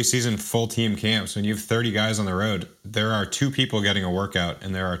to early season full team camps, when you have 30 guys on the road, there are 2 people getting a workout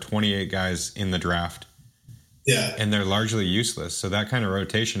and there are 28 guys in the draft. Yeah. And they're largely useless. So that kind of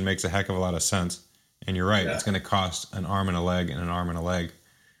rotation makes a heck of a lot of sense. And you're right. Yeah. It's going to cost an arm and a leg and an arm and a leg.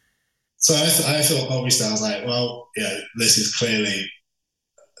 So I thought Movistar, I was like, well, yeah, this is clearly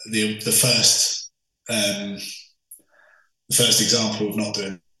the first example of not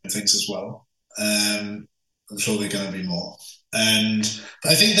doing things as well. I'm sure they're going to be more. And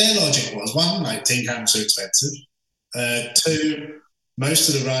I think their logic was, one, like team camps are expensive. 2, most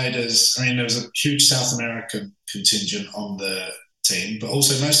of the riders, I mean, there was a huge South American contingent on the team, but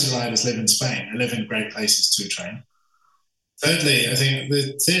also most of the riders live in Spain. They live in great places to train. Thirdly, I think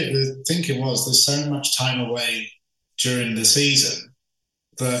the thinking was there's so much time away during the season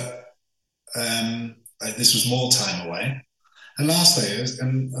that this was more time away. And lastly,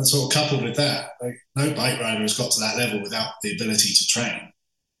 and sort of coupled with that, like no bike rider has got to that level without the ability to train.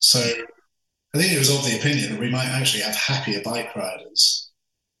 So I think it was of the opinion that we might actually have happier bike riders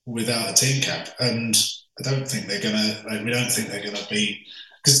without a team camp. And I don't think they're going to, we don't think they're going to be,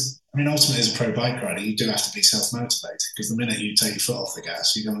 because I mean, ultimately, as a pro bike rider, you do have to be self-motivated, because the minute you take your foot off the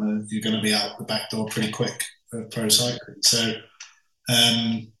gas, you're going to be out the back door pretty quick for pro cycling. So,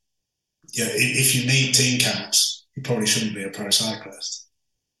 if you need team camps, you probably shouldn't be a pro cyclist.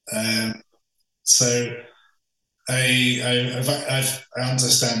 So, I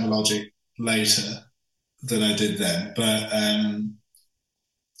understand the logic later than I did then, but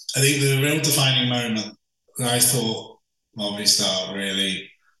I think the real defining moment that I thought Movistar really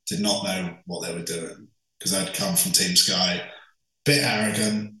did not know what they were doing, because I'd come from Team Sky, bit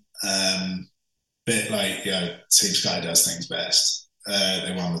arrogant, bit like, Team Sky does things best.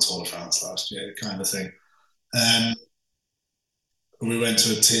 They won the Tour de France last year, kind of thing. We went to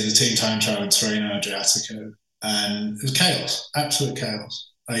the team time trial in Tirreno Adriatico, and it was chaos, absolute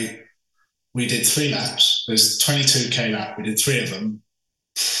chaos. Like, we did 3 laps. There's 22k lap. We did 3 of them,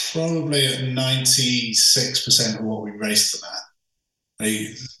 probably at 96% of what we raced them at.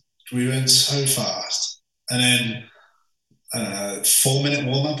 We went so fast. And then 4-minute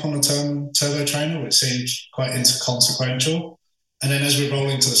warm-up on the turbo trainer, which seemed quite inconsequential. And then as we're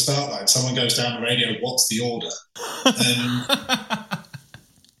rolling to the start line, someone goes down the radio, "What's the order?" And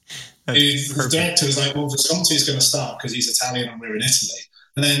the director was like, "Well, Visconti's going to start because he's Italian and we're in Italy."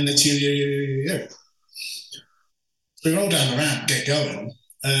 And then it's you. So we roll down the ramp, get going,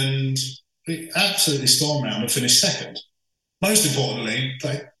 and we absolutely storm around and finish second. Most importantly,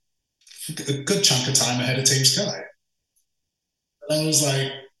 like a good chunk of time ahead of Team Sky. And I was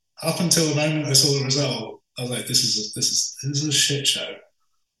like, up until the moment I saw the result, I was like, this is a shit show.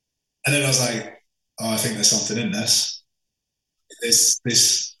 And then I was like, oh, I think there's something in this. This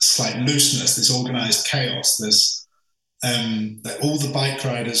slight looseness, this organised chaos, this like all the bike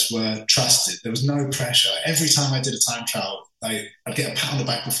riders were trusted. There was no pressure. Every time I did a time trial, I'd get a pat on the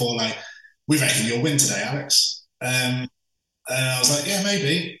back before, like, "We reckon you'll win today, Alex." And I was like, yeah,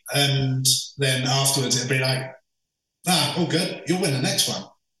 maybe. And then afterwards it'd be like, all good. You'll win the next one.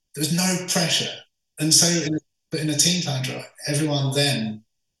 There's no pressure. And so in a team time trial, everyone then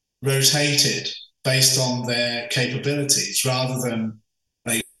rotated based on their capabilities rather than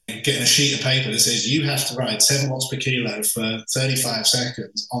like getting a sheet of paper that says you have to ride 7 watts per kilo for 35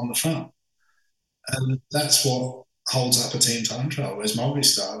 seconds on the front. And that's what holds up a team time trial, whereas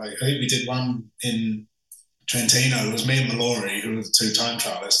Movistar, like I think we did one in Trentino. It was me and Mallory, who were the 2 time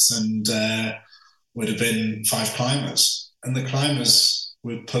trialists, and would have been 5 climbers. And the climbers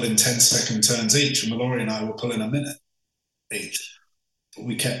were pulling 10-second turns each, and Mallory and I were pulling a minute each. But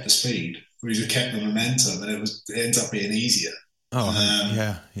we kept the speed, we kept the momentum, and it ends up being easier.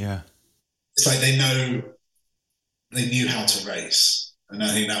 Yeah. It's like they knew how to race, and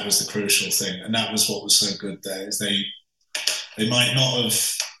I think that was the crucial thing, and that was what was so good there. Is they might not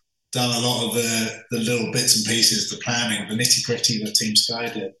have done a lot of the little bits and pieces, the planning, the nitty gritty that Team Sky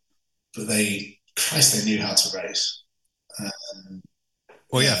did, but they knew how to race.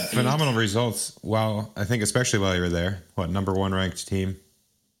 Phenomenal results. Well, I think especially while you were there, number 1 ranked team?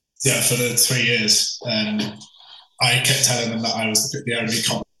 Yeah, for the 3 years. I kept telling them that I was the only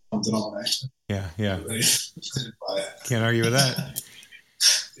common denominator. Yeah. Can't argue with that.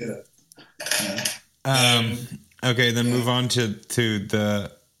 Okay, then move on to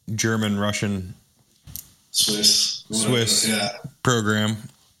the German, Russian, Swiss program.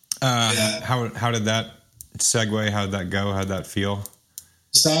 How did that segue? How did that go? How did that feel?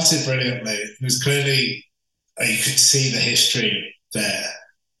 It started brilliantly. It was clearly, you could see the history there.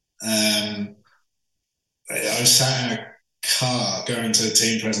 I was sat in a car going to a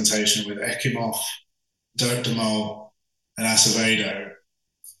team presentation with Ekimov, Dirk de Mol, and Acevedo.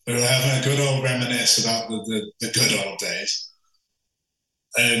 We were having a good old reminisce about the good old days.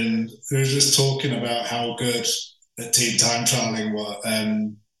 And we were just talking about how good at team time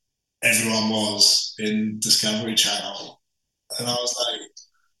trialing everyone was in Discovery Channel. And I was like,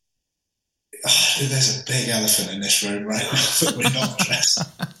 there's a big elephant in this room right now that we're not addressing.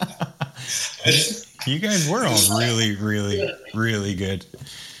 You guys were all really, really, really good.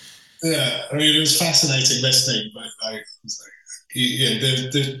 Yeah, I mean, it was fascinating listening, but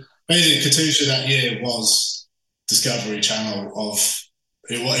basically Katusha that year was Discovery Channel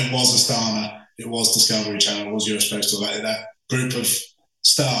it was Astana, it was Discovery Channel, it was Eurosport, like that group of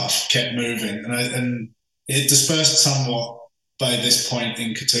staff kept moving, and it dispersed somewhat by this point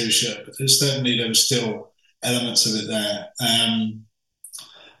in Katusha, but there was still elements of it there.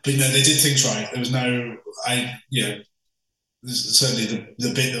 But they did things right. There was certainly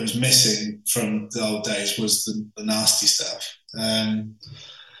the bit that was missing from the old days was the nasty stuff. I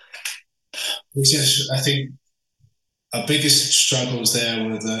think our biggest struggles there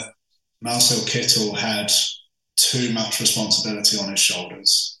were that Marcel Kittel had too much responsibility on his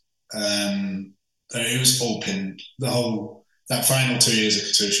shoulders. It was all pinned. That final 2 years of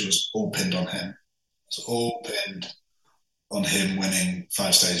Katusha was all pinned on him. It was all pinned on him winning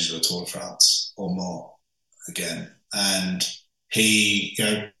 5 stages of the Tour de France or more again. And he,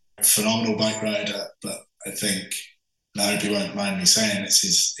 phenomenal bike rider, but I think, and I hope he won't mind me saying, it's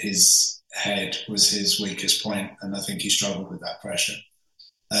his head was his weakest point, and I think he struggled with that pressure.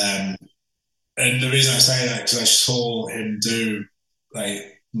 And the reason I say that is because I saw him do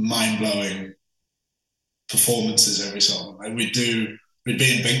mind-blowing performances every summer. We'd be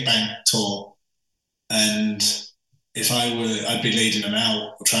in Big Bang Tour, and if I'd be leading him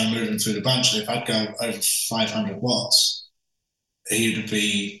out or trying to move him through the bunch, and if I'd go over 500 watts, he would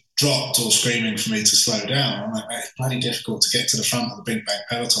be dropped or screaming for me to slow down. I'm like, it's bloody difficult to get to the front of the Big Bang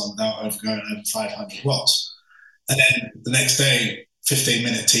peloton without going over 500 watts. And then the next day,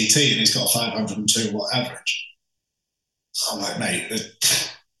 15-minute TT, and he's got a 502 watt average. So I'm like, mate,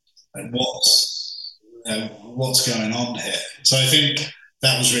 what's going on here? So I think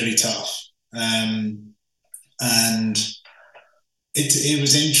that was really tough. And it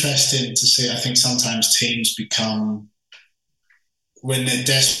was interesting to see. I think sometimes teams become, when they're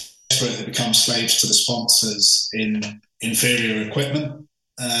desperate, they become slaves to the sponsors in inferior equipment.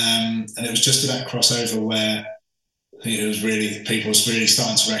 And it was just at that crossover where I think people was really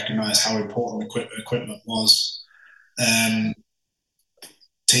starting to recognise how important equipment was.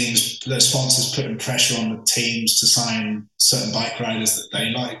 The sponsors putting pressure on the teams to sign certain bike riders that they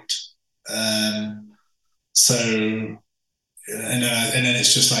liked. And then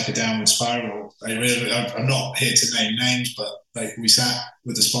it's just like a downward spiral. I'm not here to name names, but we sat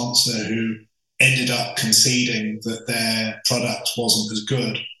with a sponsor who ended up conceding that their product wasn't as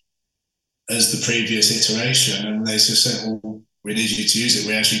good as the previous iteration, and they just said, "Well, we need you to use it.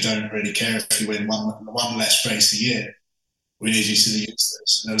 We actually don't really care if you win one less race a year. we need you to use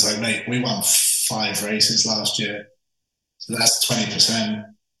this. And I was like, mate, we won 5 races last year. So that's 20%.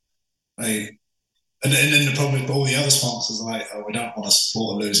 Like, and then the problem with all the other sponsors are like, oh, we don't want to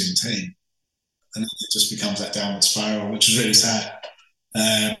support a losing team. And it just becomes that downward spiral, which is really sad.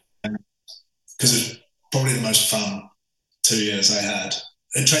 Because it's probably the most fun 2 years I had.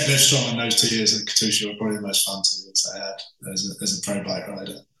 And Trek Livestrong in those 2 years at Katusha were probably the most fun 2 years I had as a pro bike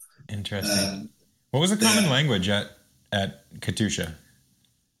rider. Interesting. What was the common language at Katusha?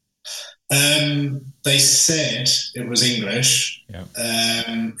 They said it was English. Yeah.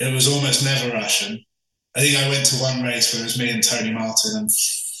 It was almost never Russian. I think I went to one race where it was me and Tony Martin and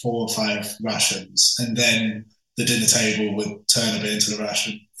 4 or 5 Russians, and then the dinner table would turn a bit into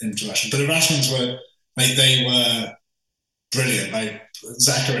Russian. But the Russians were, like, they were brilliant. Like,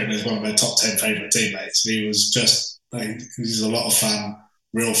 Zakharin is one of my top 10 favourite teammates. He was just, like, he was a lot of fun,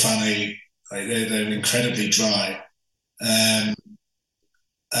 real funny. Like, they were incredibly dry. And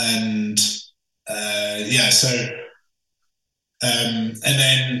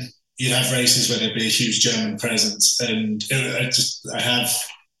then you'd have races where there'd be a huge German presence, and I have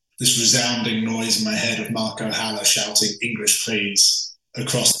this resounding noise in my head of Marco Haller shouting "English, please"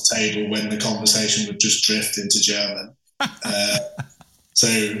 across the table when the conversation would just drift into German. So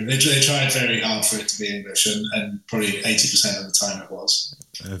they tried very hard for it to be English, and probably 80% of the time it was.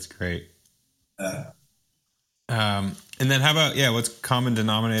 That's great. And then how about, what's common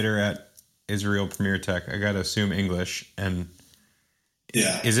denominator at Israel Premier Tech? I got to assume English. And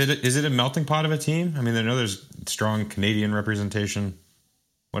is it a melting pot of a team? I mean, I know there's strong Canadian representation.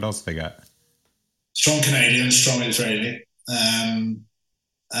 What else they got? Strong Canadian, strong Israeli. And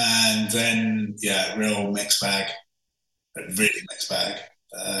then, real mixed bag. Really mixed bag.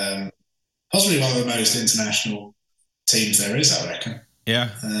 Possibly one of the most international teams there is, I reckon. Yeah,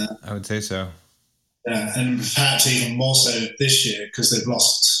 I would say so. Yeah, and perhaps even more so this year because they've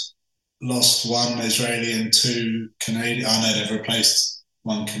lost 1 Israeli and 2 Canadian. Oh no, they've replaced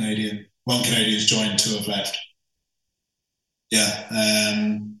 1 Canadian. 1 Canadian's joined, 2 have left.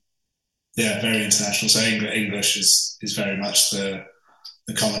 Very international. So English is very much the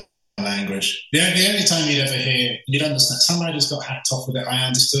common language. The only time you'd ever hear, you'd understand, some riders got hacked off with it. I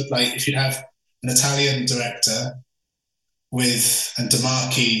understood, like if you'd have an Italian director and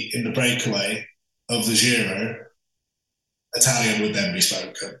DeMarchi in the breakaway of the Giro, Italian would then be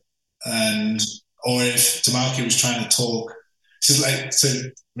spoken. Or if DeMarchi was trying to talk,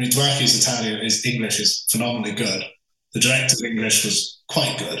 DeMarchi's Italian, his English is phenomenally good. The director's English was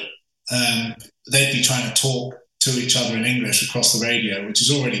quite good. They'd be trying to talk to each other in English across the radio, which is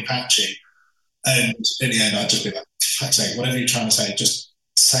already patchy. And in the end, I'd just be like, fuck's sake, whatever you're trying to say, just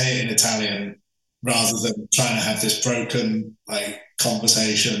say it in Italian rather than trying to have this broken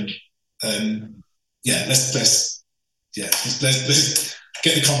conversation. And let's get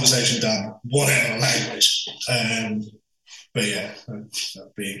the conversation done, whatever language.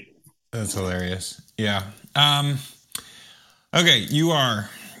 That's hilarious. Yeah. Okay,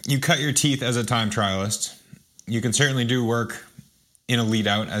 you cut your teeth as a time trialist. You can certainly do work in a lead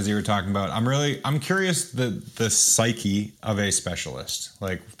out, as you were talking about. I'm curious the psyche of a specialist,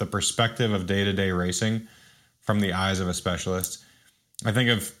 like the perspective of day-to-day racing from the eyes of a specialist. I think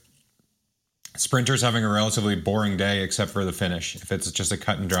of sprinters having a relatively boring day except for the finish, if it's just a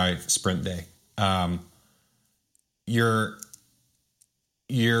cut and dry sprint day. You're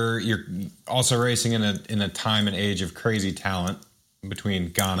also racing in a time and age of crazy talent between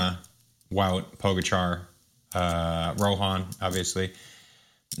Ghana, Wout, Pogačar, Rohan, obviously.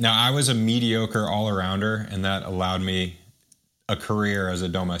 Now, I was a mediocre all-arounder, and that allowed me a career as a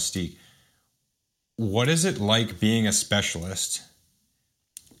domestique. What is it like being a specialist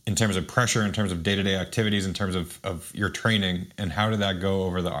in terms of pressure, in terms of day-to-day activities, in terms of your training, and how did that go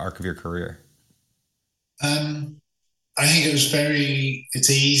over the arc of your career? I think it's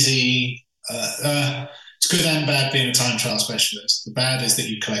easy. It's good and bad being a time trial specialist. The bad is that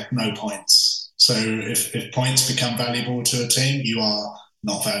you collect no points. So if points become valuable to a team, you are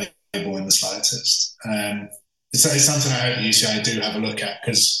not valuable in the slightest. It's something I hope UCI do have a look at,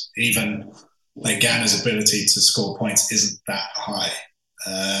 because even Ghana's ability to score points isn't that high.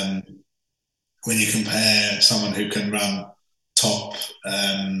 When you compare someone who can run top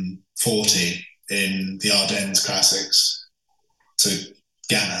 40 in the Ardennes Classics to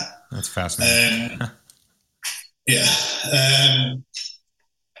Ghana. That's fascinating.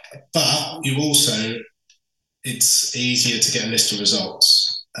 But you also, it's easier to get a list of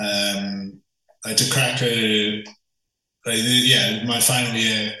results. To crack my final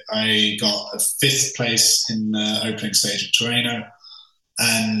year, I got a 5th place in the opening stage of Torino.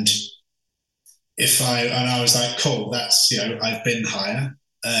 And and I was like, cool, that's, I've been higher,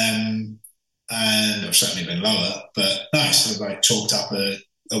 and I've certainly been lower, but nice. I've like chalked up a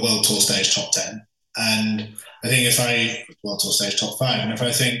World Tour stage top 10. And I think World Tour stage top 5, and if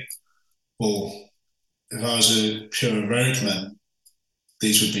I think, well, if I was a pure roadman,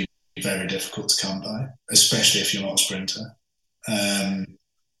 these would be very difficult to come by, especially if you're not a sprinter.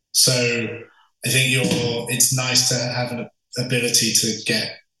 So I think it's nice to have an ability to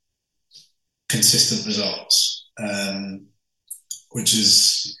get consistent results, which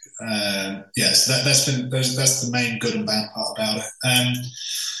is yes, that's the main good and bad part about it.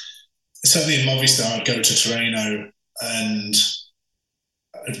 Certainly in Movistar, I'd go to Tirreno and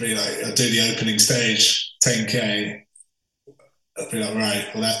I'd be like, I'd do the opening stage 10k. I'd be like, right,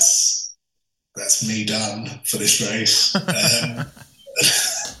 well that's me done for this race.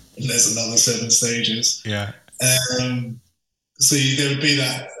 There's another 7 stages. Yeah. So there would be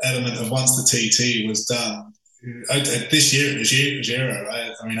that element of once the TT was done. This year it was Giro,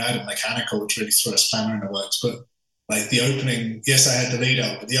 right? I mean, I had a mechanical which really threw a spanner in the works, but like the opening, yes, I had the lead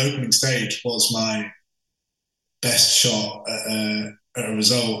up, but the opening stage was my best shot at a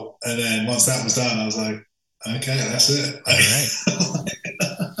result. And then once that was done, I was like, okay, that's it. All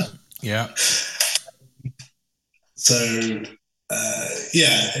right. Yeah. So,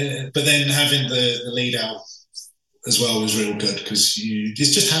 but then having the lead out as well was real good because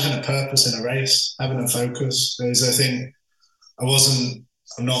it's just having a purpose in a race, having a focus. Because I think I'm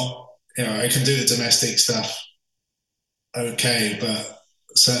not, I can do the domestic stuff okay, but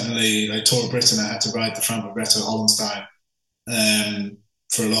certainly like Tour of Britain, I had to ride the front with Reto Hollenstein.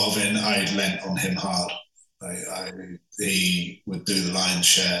 For a lot of it, I lent on him hard. He would do the lion's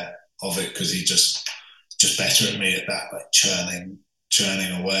share of it because he just better at me at that, like churning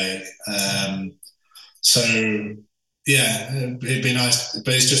away. So yeah, it'd be nice,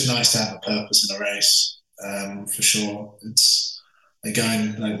 but it's just nice to have a purpose in a race, for sure. It's like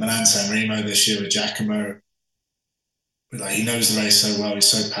going like Milan San Remo this year with Giacomo. Like he knows the race so well, he's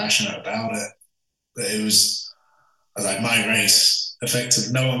so passionate about it. But it was like my race.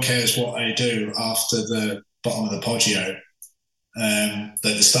 Effective. No one cares what I do after the bottom of the Poggio. At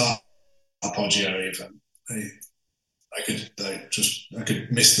the start of the Poggio, even I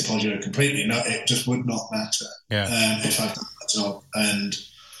could miss the Poggio completely. No, it just would not matter. Yeah. If I've done my job. And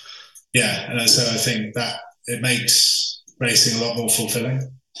so I think that it makes racing a lot more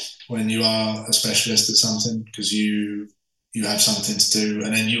fulfilling when you are a specialist at something because you have something to do,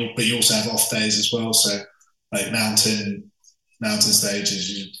 and then you also have off days as well. So like mountain stages,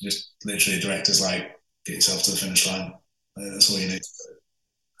 you just literally directors like get yourself to the finish line. That's all you need to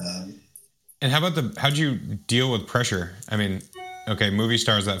do. And how do you deal with pressure? I mean, okay,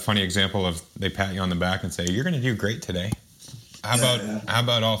 Movistar is that funny example of they pat you on the back and say, you're going to do great today. How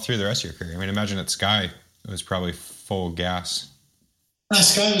about all through the rest of your career? I mean, imagine at Sky, it was probably full gas. No,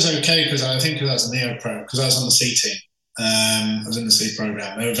 Sky was okay because I think I was a Neo Pro, because I was on the C team. I was in the C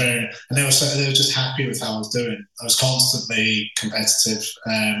program. They were just happy with how I was doing. I was constantly competitive.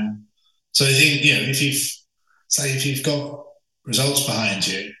 So I think, if you've got results behind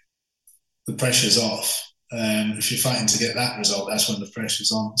you, the pressure's off. If you're fighting to get that result, that's when the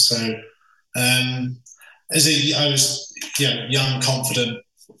pressure's on. So I was young, confident,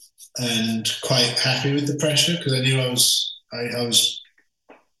 and quite happy with the pressure because I knew I was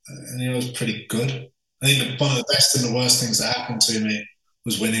pretty good. I think one of the best and the worst things that happened to me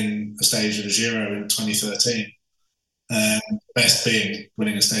was winning a stage of the Giro in 2013. Best being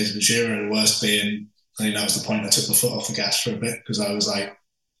winning a stage of the Giro, the worst being, I think that was the point I took my foot off the gas for a bit because I was like,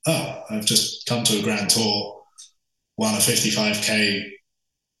 oh, I've just come to a Grand Tour, won a 55k,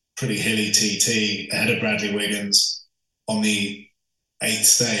 pretty hilly TT ahead of Bradley Wiggins on the 8th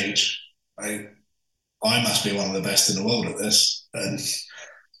stage. I must be one of the best in the world at this. And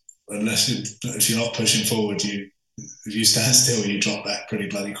if you're not pushing forward, if you stand still, you drop back pretty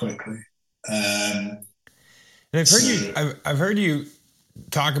bloody quickly. And I've heard you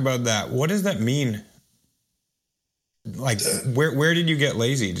talk about that. What does that mean? Like, where did you get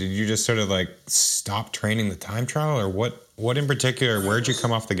lazy? Did you just sort of like stop training the time trial, or what in particular? Where'd you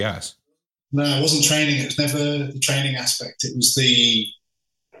come off the gas? No, it wasn't training. It was never the training aspect. It was I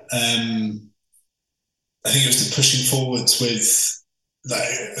think it was the pushing forwards with.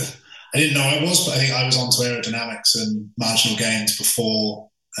 I didn't know I was, but I think I was onto aerodynamics and marginal gains before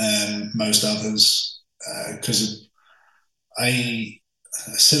most others because I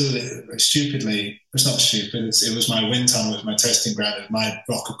stupidly, it's not stupid, it was my wind tunnel, it was my testing ground, it was my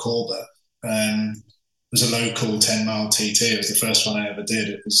Roca Corba. It was a local 10-mile TT. It was the first one I ever did.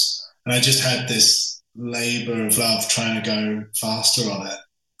 And I just had this labour of love trying to go faster on it.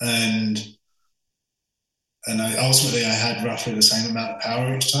 And ultimately I had roughly the same amount of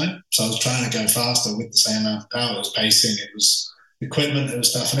power each time. So I was trying to go faster with the same amount of power. It was pacing, it was equipment, it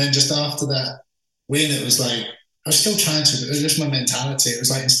was stuff. And then just after that win, it was like, I was still trying to, but it was just my mentality. It was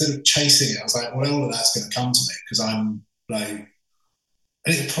like, instead of chasing it, I was like, well, all of that's going to come to me because I'm like,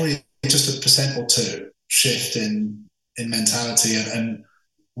 I think probably just a percent or two shift in mentality and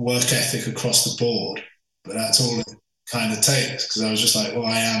work ethic across the board. But that's all it kind of takes, because I was just like, well,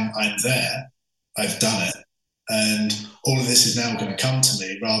 I'm there, I've done it, and all of this is now going to come to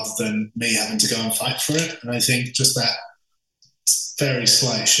me rather than me having to go and fight for it. And I think just that very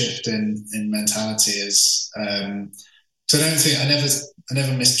slight shift in mentality is. So I don't think I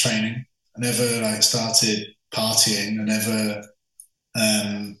never missed training. I never like started partying. I never.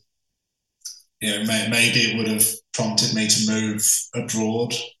 Maybe it would have prompted me to move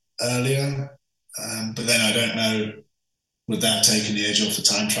abroad earlier, but then I don't know. Would that have taken the edge off for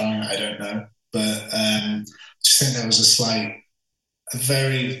time trialing? I don't know, but I just think there was a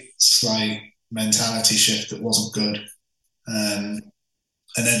very slight mentality shift that wasn't good, and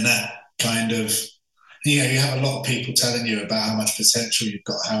then that kind of, you have a lot of people telling you about how much potential you've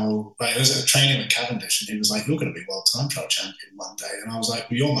got. How, like, it was a training with Cavendish, and he was like, "You're going to be world time trial champion one day," and I was like,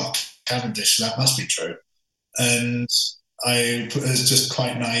 "Well, you're Mark Cavendish, so that must be true." And I was just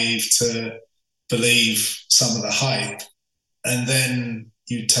quite naive to believe some of the hype. And then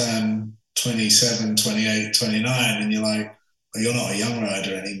you turn 27, 28, 29, and you're like, well, you're not a young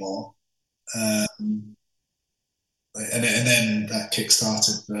rider anymore. And then that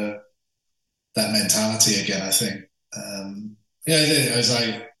kick-started that mentality again, I think. It was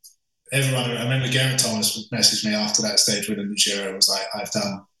like, everyone, I remember Geraint Thomas messaged me after that stage with the Giro. It was like, I've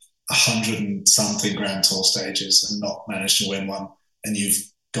done 100 and something Grand Tour stages and not managed to win one, and you've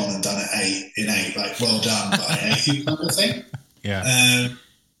gone and done it in eight, like, well done, but I hate you kind of thing. Yeah.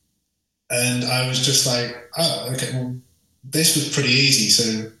 And I was just like, oh, okay, well, this was pretty easy,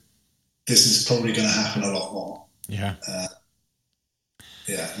 so this is probably going to happen a lot more. Yeah.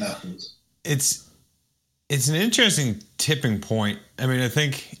 Nothing. It's an interesting tipping point. I mean, I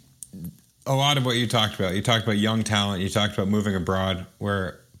think a lot of what you talked about young talent, you talked about moving abroad,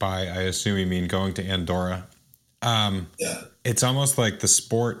 whereby I assume you mean going to Andorra. It's almost like the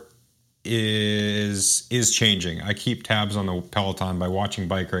sport is changing. I keep tabs on the Peloton by watching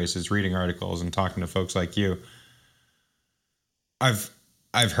bike races, reading articles, and talking to folks like you. I've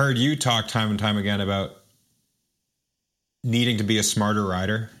heard you talk time and time again about needing to be a smarter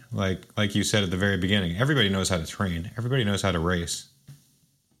rider. Like you said at the very beginning, everybody knows how to train. Everybody knows how to race,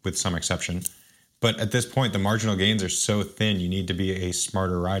 with some exception. But at this point, the marginal gains are so thin, you need to be a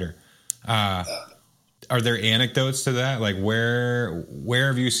smarter rider. Are there anecdotes to that? Like, where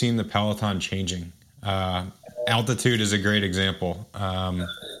have you seen the Peloton changing? Altitude is a great example.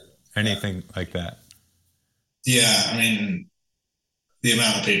 Anything like that? Yeah, I mean, the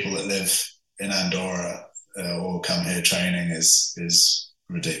amount of people that live in Andorra or come here training is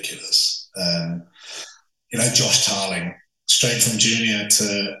ridiculous. Josh Tarling, straight from junior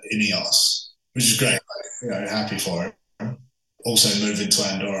to Ineos, which is great. Happy for it. Also moving to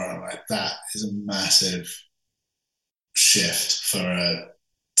Andorra, like, that is a massive shift for a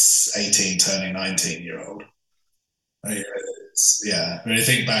 18 turning 19-year-old. When I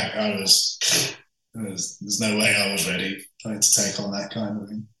think back, there's no way I was ready to take on that kind of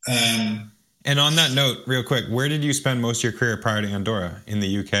thing. And on that note, real quick, where did you spend most of your career prior to Andorra? In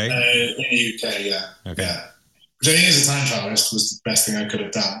the UK? In the UK, yeah. Okay. Yeah. Which I think as a time trialist was the best thing I could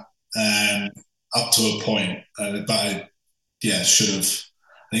have done, up to a point. But I should have.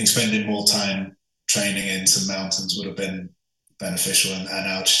 I think spending more time training in some mountains would have been beneficial, and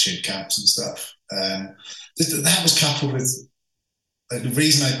altitude camps and stuff. That was coupled with, the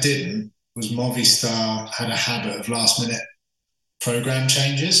reason I didn't was Movistar had a habit of last minute program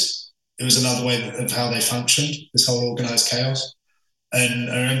changes. It was another way of how they functioned, this whole organised chaos. And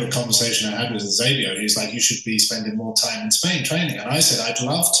I remember a conversation I had with Xavier. He was like, you should be spending more time in Spain training. And I said, I'd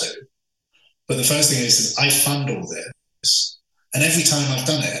love to. But the first thing is I fund all this. And every time I've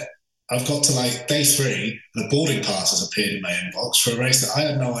done it, I've got to, like, day 3, and a boarding pass has appeared in my inbox for a race that I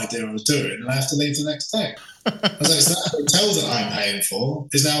had no idea I was doing, and I have to leave the next day. I was like, so that hotel that I'm paying for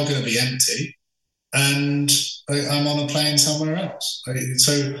is now going to be empty, and I'm on a plane somewhere else.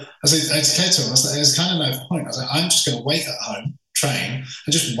 So I said to him, there's kind of no point. I was like, I'm just going to wait at home, train, and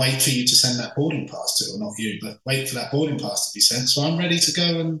just wait for you to send that boarding pass to, or not you, but wait for that boarding pass to be sent, so I'm ready to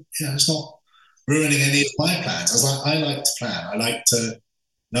go, and it's not ruining any of my plans. I was like, I like to plan. I like to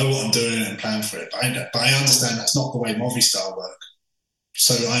know what I'm doing and plan for it. But I understand that's not the way Movistar work.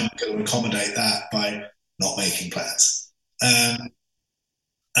 So I'm going to accommodate that by not making plans. And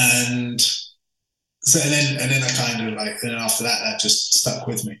So and then I kind of like, and then after that just stuck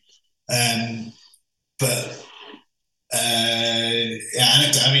with me. But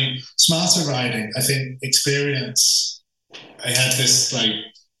yeah, I mean, smarter riding. I think experience. I had this like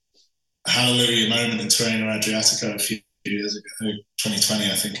hallelujah moment in Tirreno Adriatico a few years ago, 2020,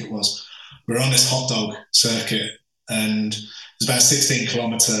 I think it was. We were on this hot dog circuit, and it was about a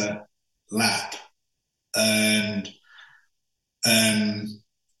 16-kilometer lap, and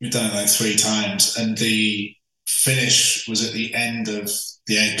we've done it like 3 times, and the finish was at the end of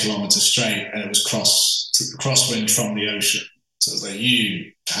the 8-kilometer straight, and it was crosswind from the ocean. So it was like,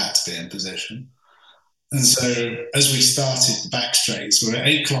 you had to be in position. And so as we started the back straights, we were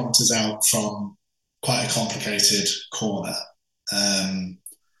 8 kilometers out from quite a complicated corner, and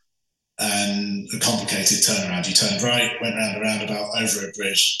a complicated turnaround. You turned right, went round a roundabout, over a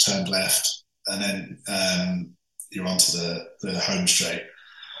bridge, turned left, and then you're onto the home straight.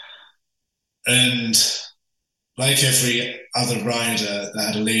 And like every other rider that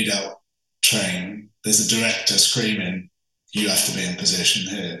had a lead out train, there's a director screaming, you have to be in position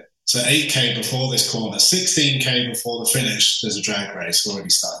here. So 8K before this corner, 16K before the finish, there's a drag race already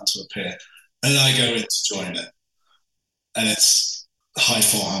starting to appear. And I go in to join it. And it's high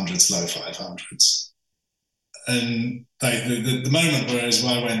 400s, low 500s. And like the moment where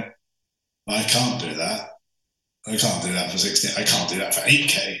I went, I can't do that. I can't do that for 16. I can't do that for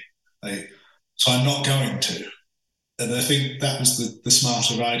 8K. So I'm not going to. And I think that was the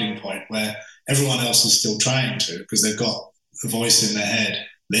smarter riding point, where everyone else is still trying to, because they've got a voice in their head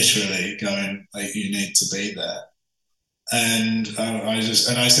literally going, like, you need to be there. And I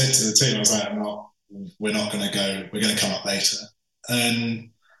said to the team, I was like, we're not going to go, we're going to come up later. And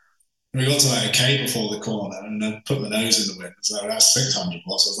we got to like a K before the corner, and I put my nose in the wind. So that's 600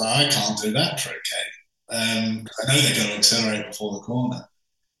 watts. I was like, I can't do that for a K. I know they're going to accelerate before the corner,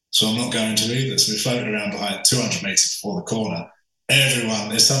 so I'm not going to either. So we floated around behind 200 meters before the corner.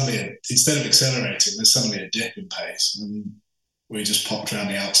 There's suddenly, instead of accelerating, there's suddenly a dip in pace. And we just popped around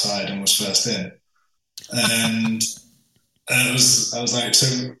the outside and was first in. And I was like,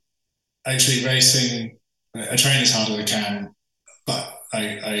 so actually racing, I train as hard as I can, but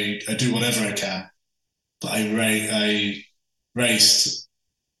I do whatever I can. But I raced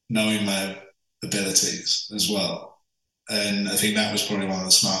knowing my abilities as well. And I think that was probably one of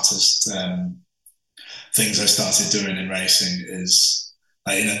the smartest things I started doing in racing, is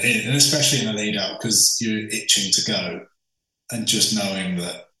and especially in a lead out, because you're itching to go, and just knowing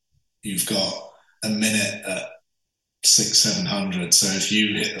that you've got a minute at 600-700. So if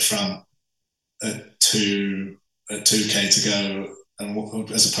you hit the front at 2K to go,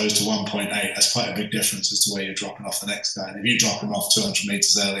 and as opposed to 1.8, that's quite a big difference as to where you're dropping off the next guy. And if you drop him off 200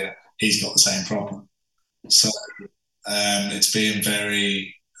 meters earlier, he's got the same problem. So it's being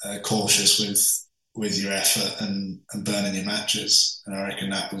very cautious with your effort and burning your matches. And I reckon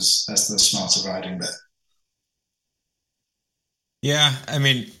that's the smarter riding bit. Yeah, I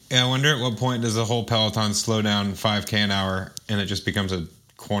mean, I wonder at what point does the whole peloton slow down 5K an hour and it just becomes a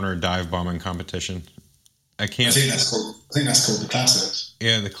corner dive bombing competition. I think that's called the classics.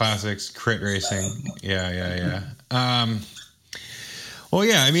 Yeah, the classics, crit racing. Yeah. Well,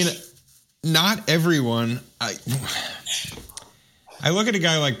 yeah, I mean, not everyone. I look at a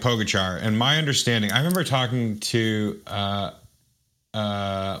guy like Pogačar, and my understanding, I remember talking to Mate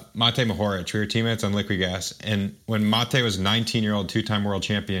Mohoric. We were teammates on Liquid Gas, and when Mate was 19-year-old two-time world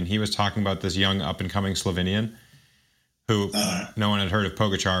champion, he was talking about this young up-and-coming Slovenian who no one had heard of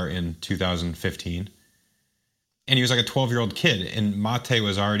Pogačar in 2015. And he was like a 12-year-old kid, and Mate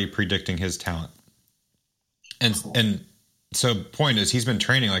was already predicting his talent. And so point is, he's been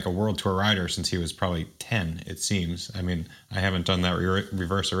training like a world tour rider since he was probably 10, it seems. I mean, I haven't done that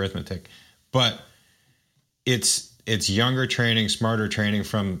reverse arithmetic. But it's younger training, smarter training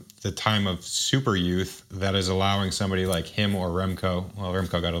from the time of super youth that is allowing somebody like him or Remco, well,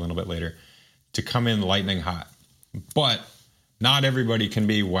 Remco got a little bit later, to come in lightning hot. But not everybody can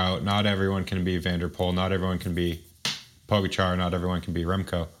be Wout, not everyone can be Van der Poel, not everyone can be Pogačar, not everyone can be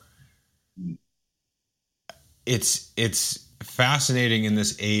Remco. It's fascinating in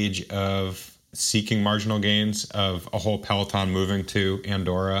this age of seeking marginal gains, of a whole peloton moving to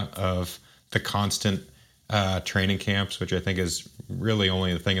Andorra, of the constant training camps, which I think is really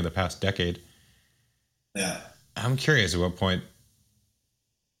only a thing of the past decade. Yeah. I'm curious at what point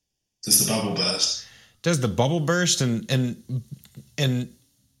does the bubble burst? Does the bubble burst? And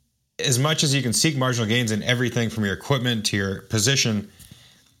as much as you can seek marginal gains in everything from your equipment to your position,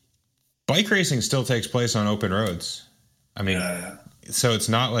 bike racing still takes place on open roads. I mean, so it's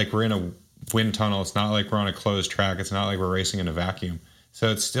not like we're in a wind tunnel. It's not like we're on a closed track. It's not like we're racing in a vacuum. So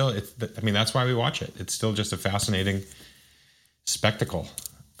it's still, I mean, that's why we watch it. It's still just a fascinating spectacle.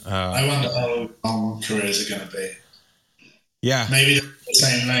 I wonder how long careers are going to be. Yeah. Maybe they're the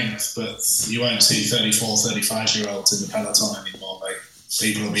same length, but you won't see 34, 35-year-olds in the peloton anymore. Like,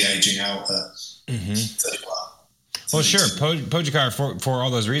 people will be aging out at 31. Well, sure. Pogacar, for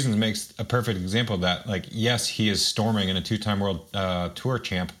all those reasons, makes a perfect example of that. Like, yes, he is storming in a 2-time world tour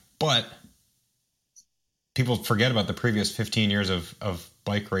champ, but people forget about the previous 15 years of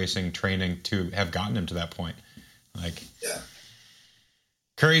bike racing training to have gotten him to that point. Like, yeah.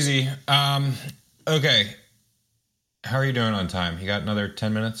 Crazy. Okay. How are you doing on time? You got another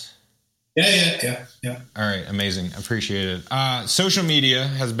 10 minutes? Yeah. All right. Amazing. Appreciate it. Social media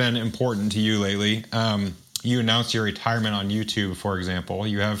has been important to you lately. You announced your retirement on YouTube, for example.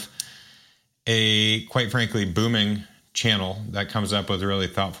 You have a, quite frankly, booming channel that comes up with really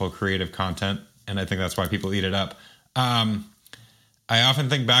thoughtful, creative content, and I think that's why people eat it up. I often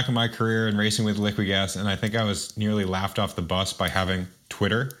think back on my career in racing with Liquigas, and I think I was nearly laughed off the bus by having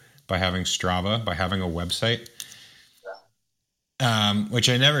Twitter, by having Strava, by having a website, which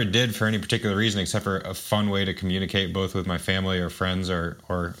I never did for any particular reason except for a fun way to communicate both with my family or friends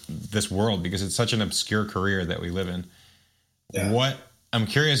or this world, because it's such an obscure career that we live in. Yeah. I'm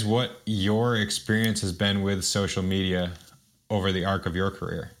curious what your experience has been with social media over the arc of your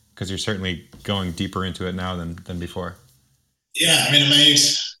career, because you're certainly going deeper into it now than before. Yeah, I mean, I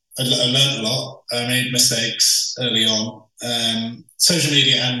learned a lot. I made mistakes early on. Social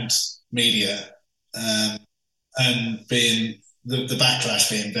media and media, and being the backlash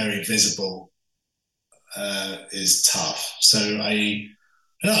being very visible is tough. So I'm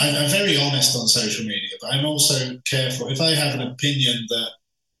very honest on social media, but I'm also careful. If I have an opinion that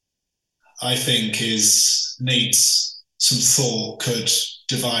I think needs some thought, could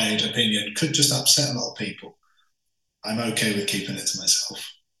divide opinion, could just upset a lot of people, I'm okay with keeping it to myself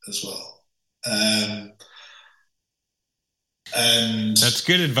as well. And that's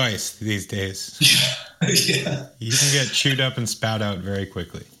good advice these days. Yeah. You can get chewed up and spat out very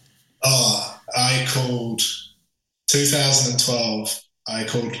quickly. I called 2012. I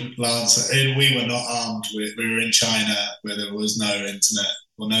called Lance. We were not armed. We were in China where there was no internet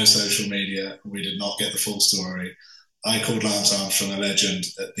or no social media. We did not get the full story. I called Lance Armstrong a legend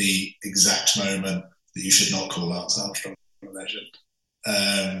at the exact moment that you should not call Lance Armstrong a legend.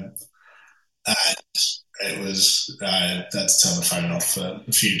 And it was, I had to turn the phone off for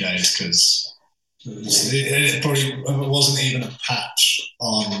a few days because it probably wasn't even a patch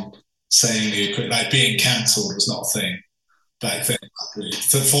on saying like being cancelled was not a thing back then.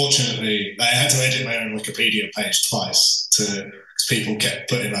 So fortunately, I had to edit my own Wikipedia page twice because people kept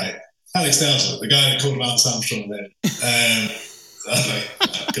putting like Alex Delta, the guy that called Lance Armstrong then. I was like,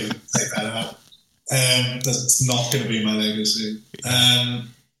 I'm going to take that out. That's not going to be my legacy.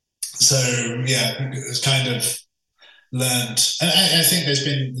 So yeah, it was kind of learned. I think there's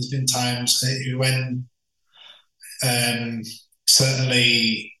been times when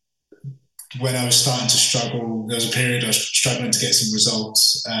certainly when I was starting to struggle, there was a period I was struggling to get some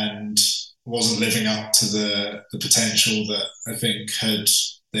results and wasn't living up to the potential that I think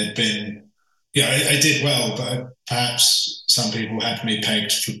there'd been. Yeah, I did well, but perhaps some people had me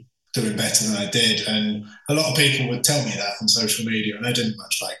pegged for doing better than I did. And a lot of people would tell me that on social media, and I didn't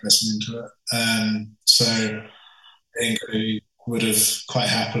much like listening to it. So I think I would have quite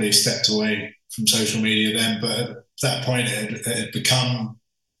happily stepped away from social media then, but at that point it had become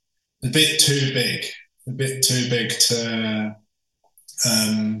a bit too big to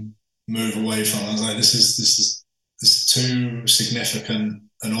move away from. I was like, this is too significant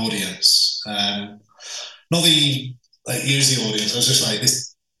an audience. Not the like use the audience. I was just like, this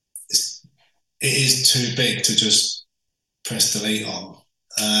it is too big to just press delete on.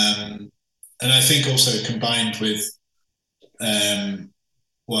 And I think also combined with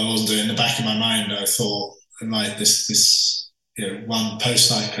what I wasn't doing in the back of my mind, I thought like this one post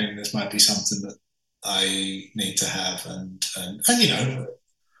cycling, this might be something that I need to have, and I'm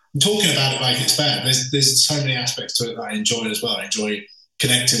talking about it like it's bad. There's so many aspects to it that I enjoy as well. I enjoy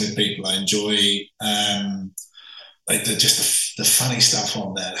connecting with people. I enjoy like the funny stuff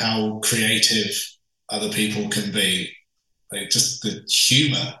on there, how creative other people can be, like just the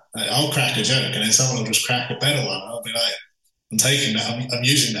humor. Like, I'll crack a joke and then someone will just crack a better one. I'll be like, I'm taking that. I'm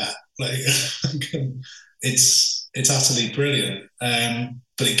using that. Like it's utterly brilliant.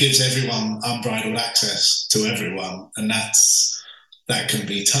 But it gives everyone unbridled access to everyone, and that can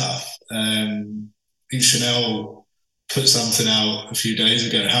be tough. Chanel put something out a few days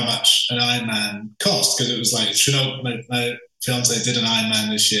ago, how much an Ironman cost, because it was like Chanel, my fiance did an Ironman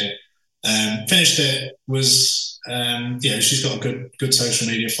this year, finished it, was she's got a good social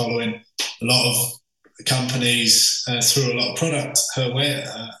media following. A lot of companies threw a lot of product her way,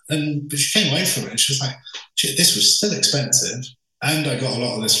 but she came away from it. And she was like, "This was still expensive, and I got a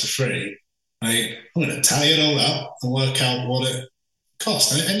lot of this for free. I'm going to tally it all up and work out what it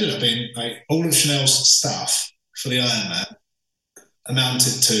cost." And it ended up being like all of Chanel's stuff for the Ironman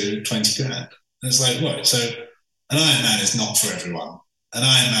amounted to 20 grand. And it's like, what? So an Ironman is not for everyone. An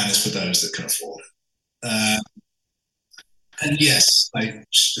Ironman is for those that can afford it. And yes, the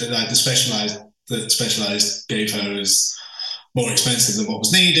specialized gave her was more expensive than what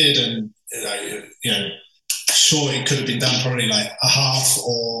was needed, and sure, it could have been done probably like a half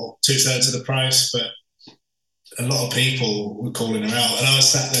or 2/3 of the price, but a lot of people were calling her out, and I was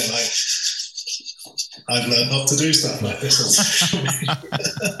sat there like, I've learned not to do stuff like this on social media.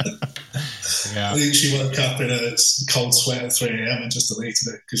 Yeah. I think she woke up in a cold sweat at 3 a.m. and just deleted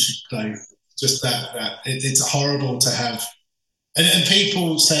it because she just that it's horrible to have. And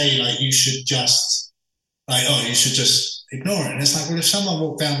people say like you should just ignore it. And it's like, well, if someone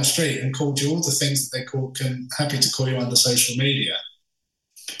walked down the street and called you all the things that they happy to call you under social media,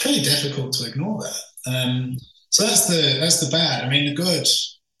 it's pretty difficult to ignore that. So that's the bad. I mean, the good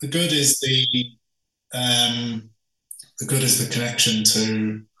is the connection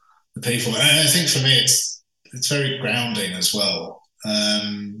to the people. And I think for me, it's very grounding as well.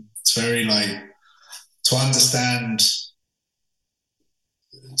 It's very like to understand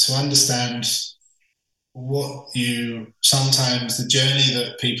what sometimes the journey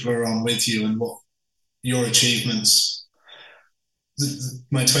that people are on with you and what your achievements,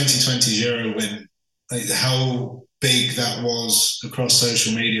 my 2020 Giro win, like how big that was across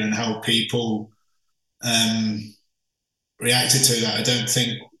social media and how people reacted to that, I don't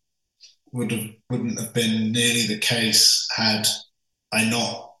think wouldn't have been nearly the case had I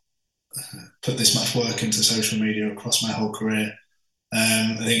not put this much work into social media across my whole career.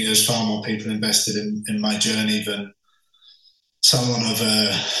 I think there's far more people invested in my journey than someone of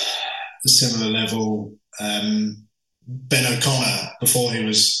a similar level. Ben O'Connor, before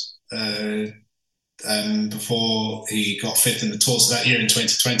he got fifth in the Tour, so that year in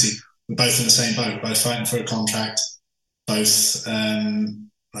 2020, we're both in the same boat, both fighting for a contract, both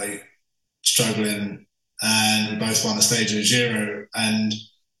struggling, and we both won a stage of the Giro. And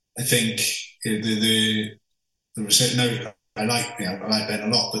I think I like Ben a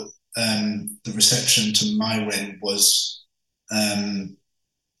lot, but the reception to my win was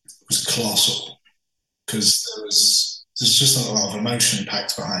colossal because there's just a lot of emotion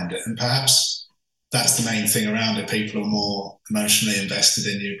packed behind it, and perhaps that's the main thing around it. People are more emotionally invested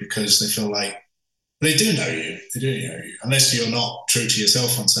in you because they feel like they do know you. They do know you, unless you're not true to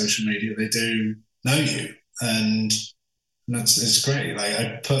yourself on social media. They do know you, and it's great. Like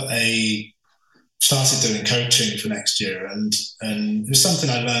I started doing coaching for next year, and it was something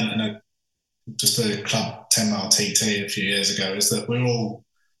I learned in a club 10-mile TT a few years ago, is that we're all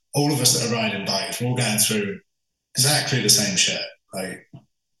of us that are riding bikes, we're all going through exactly the same shit. Like,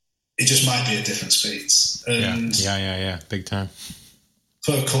 it just might be at different speeds. And yeah, big time.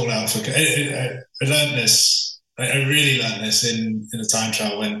 Put a call out for. I learned this. I really learned this in a time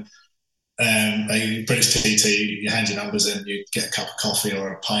trial when British TT, you hand your numbers in, you get a cup of coffee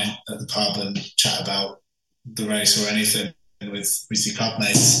or a pint at the pub and chat about the race or anything with your club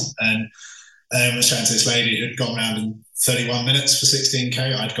mates. And I was chatting to this lady who'd gone around in 31 minutes for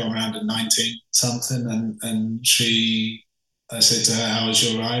 16K. I'd gone around in 19 something. And I said to her, "How was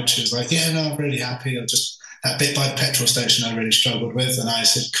your ride?" She was like, "Yeah, no, I'm really happy. That bit by the petrol station I really struggled with." And I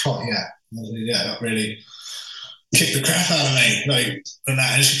said, "God, yeah. That really kicked the crap out of me."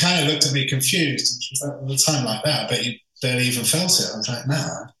 And she kind of looked at me confused. And she was like, "Well, a time like that, but you barely even felt it." I was like, "No,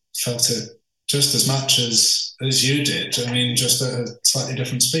 I felt it just as much as you did. I mean, just at a slightly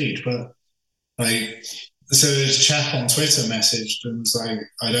different speed." But so this chap on Twitter messaged and was like,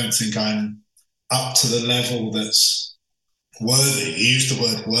 "I don't think I'm up to the level that's worthy." He used the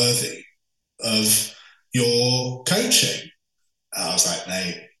word worthy of your coaching. And I was like,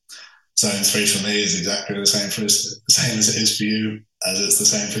 "Mate, Zone 3 for me is exactly the same as it is for you, as it's the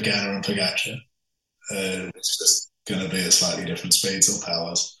same for Ganna and Pogacar. It's just going to be at slightly different speeds or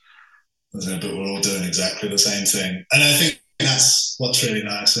powers. But we're all doing exactly the same thing." And I think that's what's really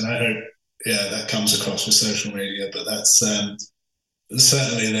nice. And I hope, that comes across with social media. But that's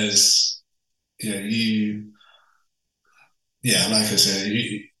certainly there's, like I said,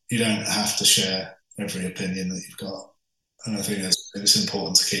 you don't have to share every opinion that you've got. And I think it's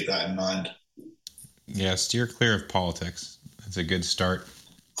important to keep that in mind. Yeah, steer clear of politics. That's a good start.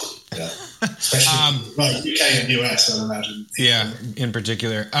 Yeah, especially UK and US, I'd imagine. Yeah, in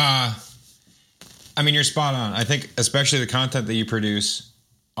particular. I mean, you're spot on. I think especially the content that you produce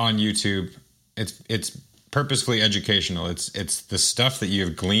on YouTube, it's purposefully educational. It's the stuff that you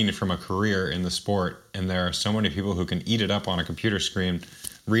have gleaned from a career in the sport, and there are so many people who can eat it up on a computer screen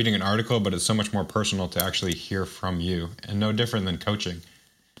reading an article, but it's so much more personal to actually hear from you, and no different than coaching.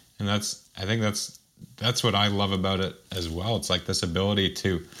 And I think that's what I love about it as well. It's like this ability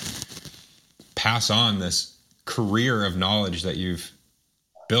to pass on this career of knowledge that you've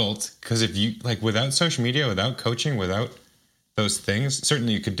built. Because if you, like, without social media, without coaching, without those things,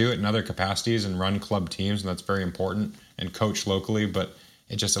 certainly you could do it in other capacities and run club teams, and that's very important, and coach locally, but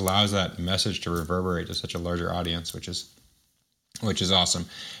it just allows that message to reverberate to such a larger audience, which is awesome.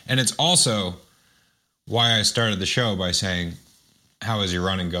 And it's also why I started the show by saying, how is your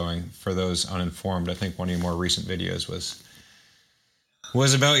running going? For those uninformed, I think one of your more recent videos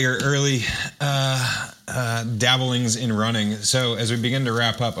was about your early dabblings in running. So as we begin to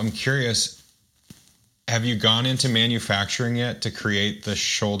wrap up, I'm curious, have you gone into manufacturing yet to create the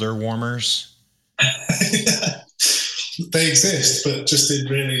shoulder warmers? They exist, but just in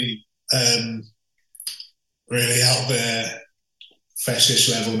really out there fetish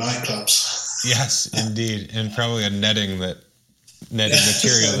level nightclubs. Yes, indeed. And probably a netting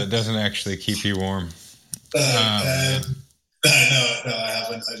material that doesn't actually keep you warm. No, I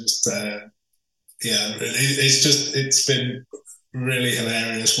haven't. I just, it's been really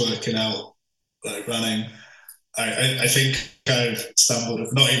hilarious working out, like running. I think I've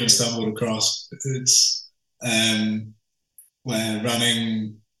not even stumbled across. It's where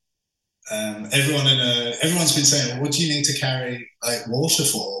running. Everyone's been saying, well, what do you need to carry like water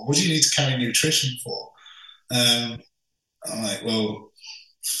for? What do you need to carry nutrition for? I'm like, well,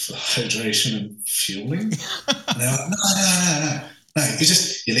 for hydration and fueling. And they're like, no.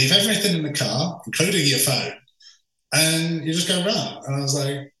 You leave everything in the car, including your phone, and you just go run. And I was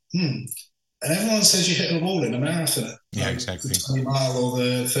like, And everyone says you hit a wall in a marathon. Yeah, exactly. The 20 mile or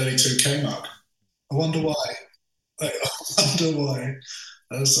the 32K mark. I wonder why. So I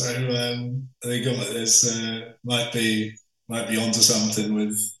think this might be onto something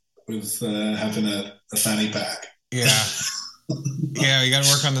with having a fanny pack. Yeah. Yeah, you got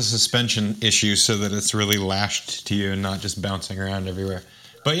to work on the suspension issue so that it's really lashed to you and not just bouncing around everywhere.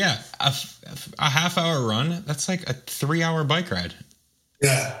 But yeah, a half-hour run, that's like a 3-hour bike ride.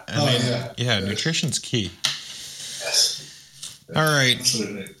 Yeah. Nutrition's key. Yes. All right.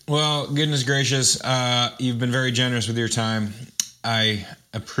 Absolutely. Well, goodness gracious, you've been very generous with your time. I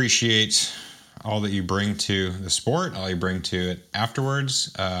appreciate all that you bring to the sport, all you bring to it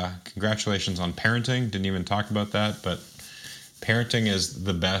afterwards. Congratulations on parenting. Didn't even talk about that, but parenting is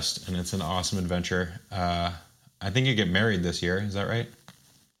the best, and it's an awesome adventure. I think you get married this year. Is that right?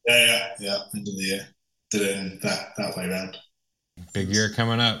 Yeah. End of the year. Did it in that way around. Big year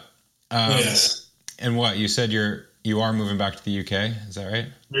coming up. Yes. And what you said you are moving back to the UK. Is that right?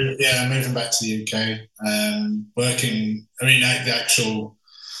 Yeah, I'm moving back to the UK. Working. I mean, the actual.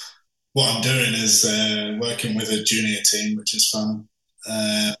 What I'm doing is working with a junior team, which is fun,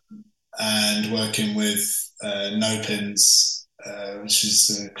 and working with No Pins, which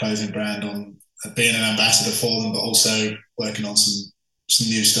is a clothing brand, on being an ambassador for them, but also working on some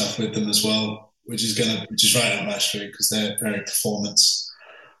new stuff with them as well, which is right up my street because they're very performance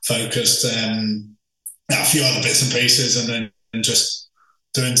focused. A few other bits and pieces, and then just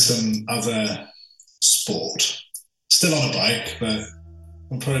doing some other sport. Still on a bike, but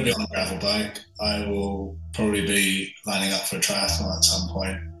I'll probably be on a gravel bike. I will probably be lining up for a triathlon at some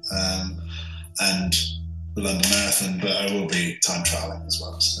point, and the London Marathon, but I will be time trialing as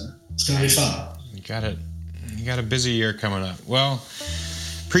well. So it's going to be fun. You got it. You got a busy year coming up. Well,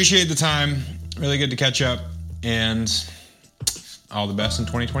 appreciate the time. Really good to catch up, and all the best in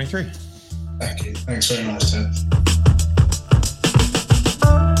 2023. Thank you. Thanks very much, Ted.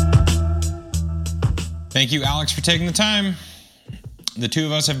 Thank you, Alex, for taking the time. The two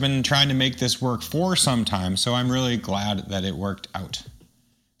of us have been trying to make this work for some time, so I'm really glad that it worked out.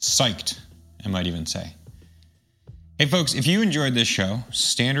 Psyched, I might even say. Hey, folks, if you enjoyed this show,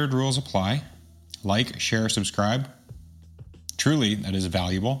 standard rules apply. Like, share, subscribe. Truly, that is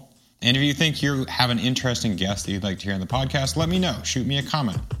valuable. And if you think you have an interesting guest that you'd like to hear on the podcast, let me know. Shoot me a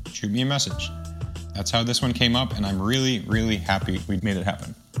comment. Shoot me a message. That's how this one came up, and I'm really, really happy we made it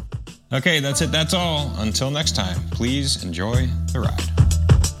happen. Okay, that's it. That's all. Until next time, please enjoy the ride.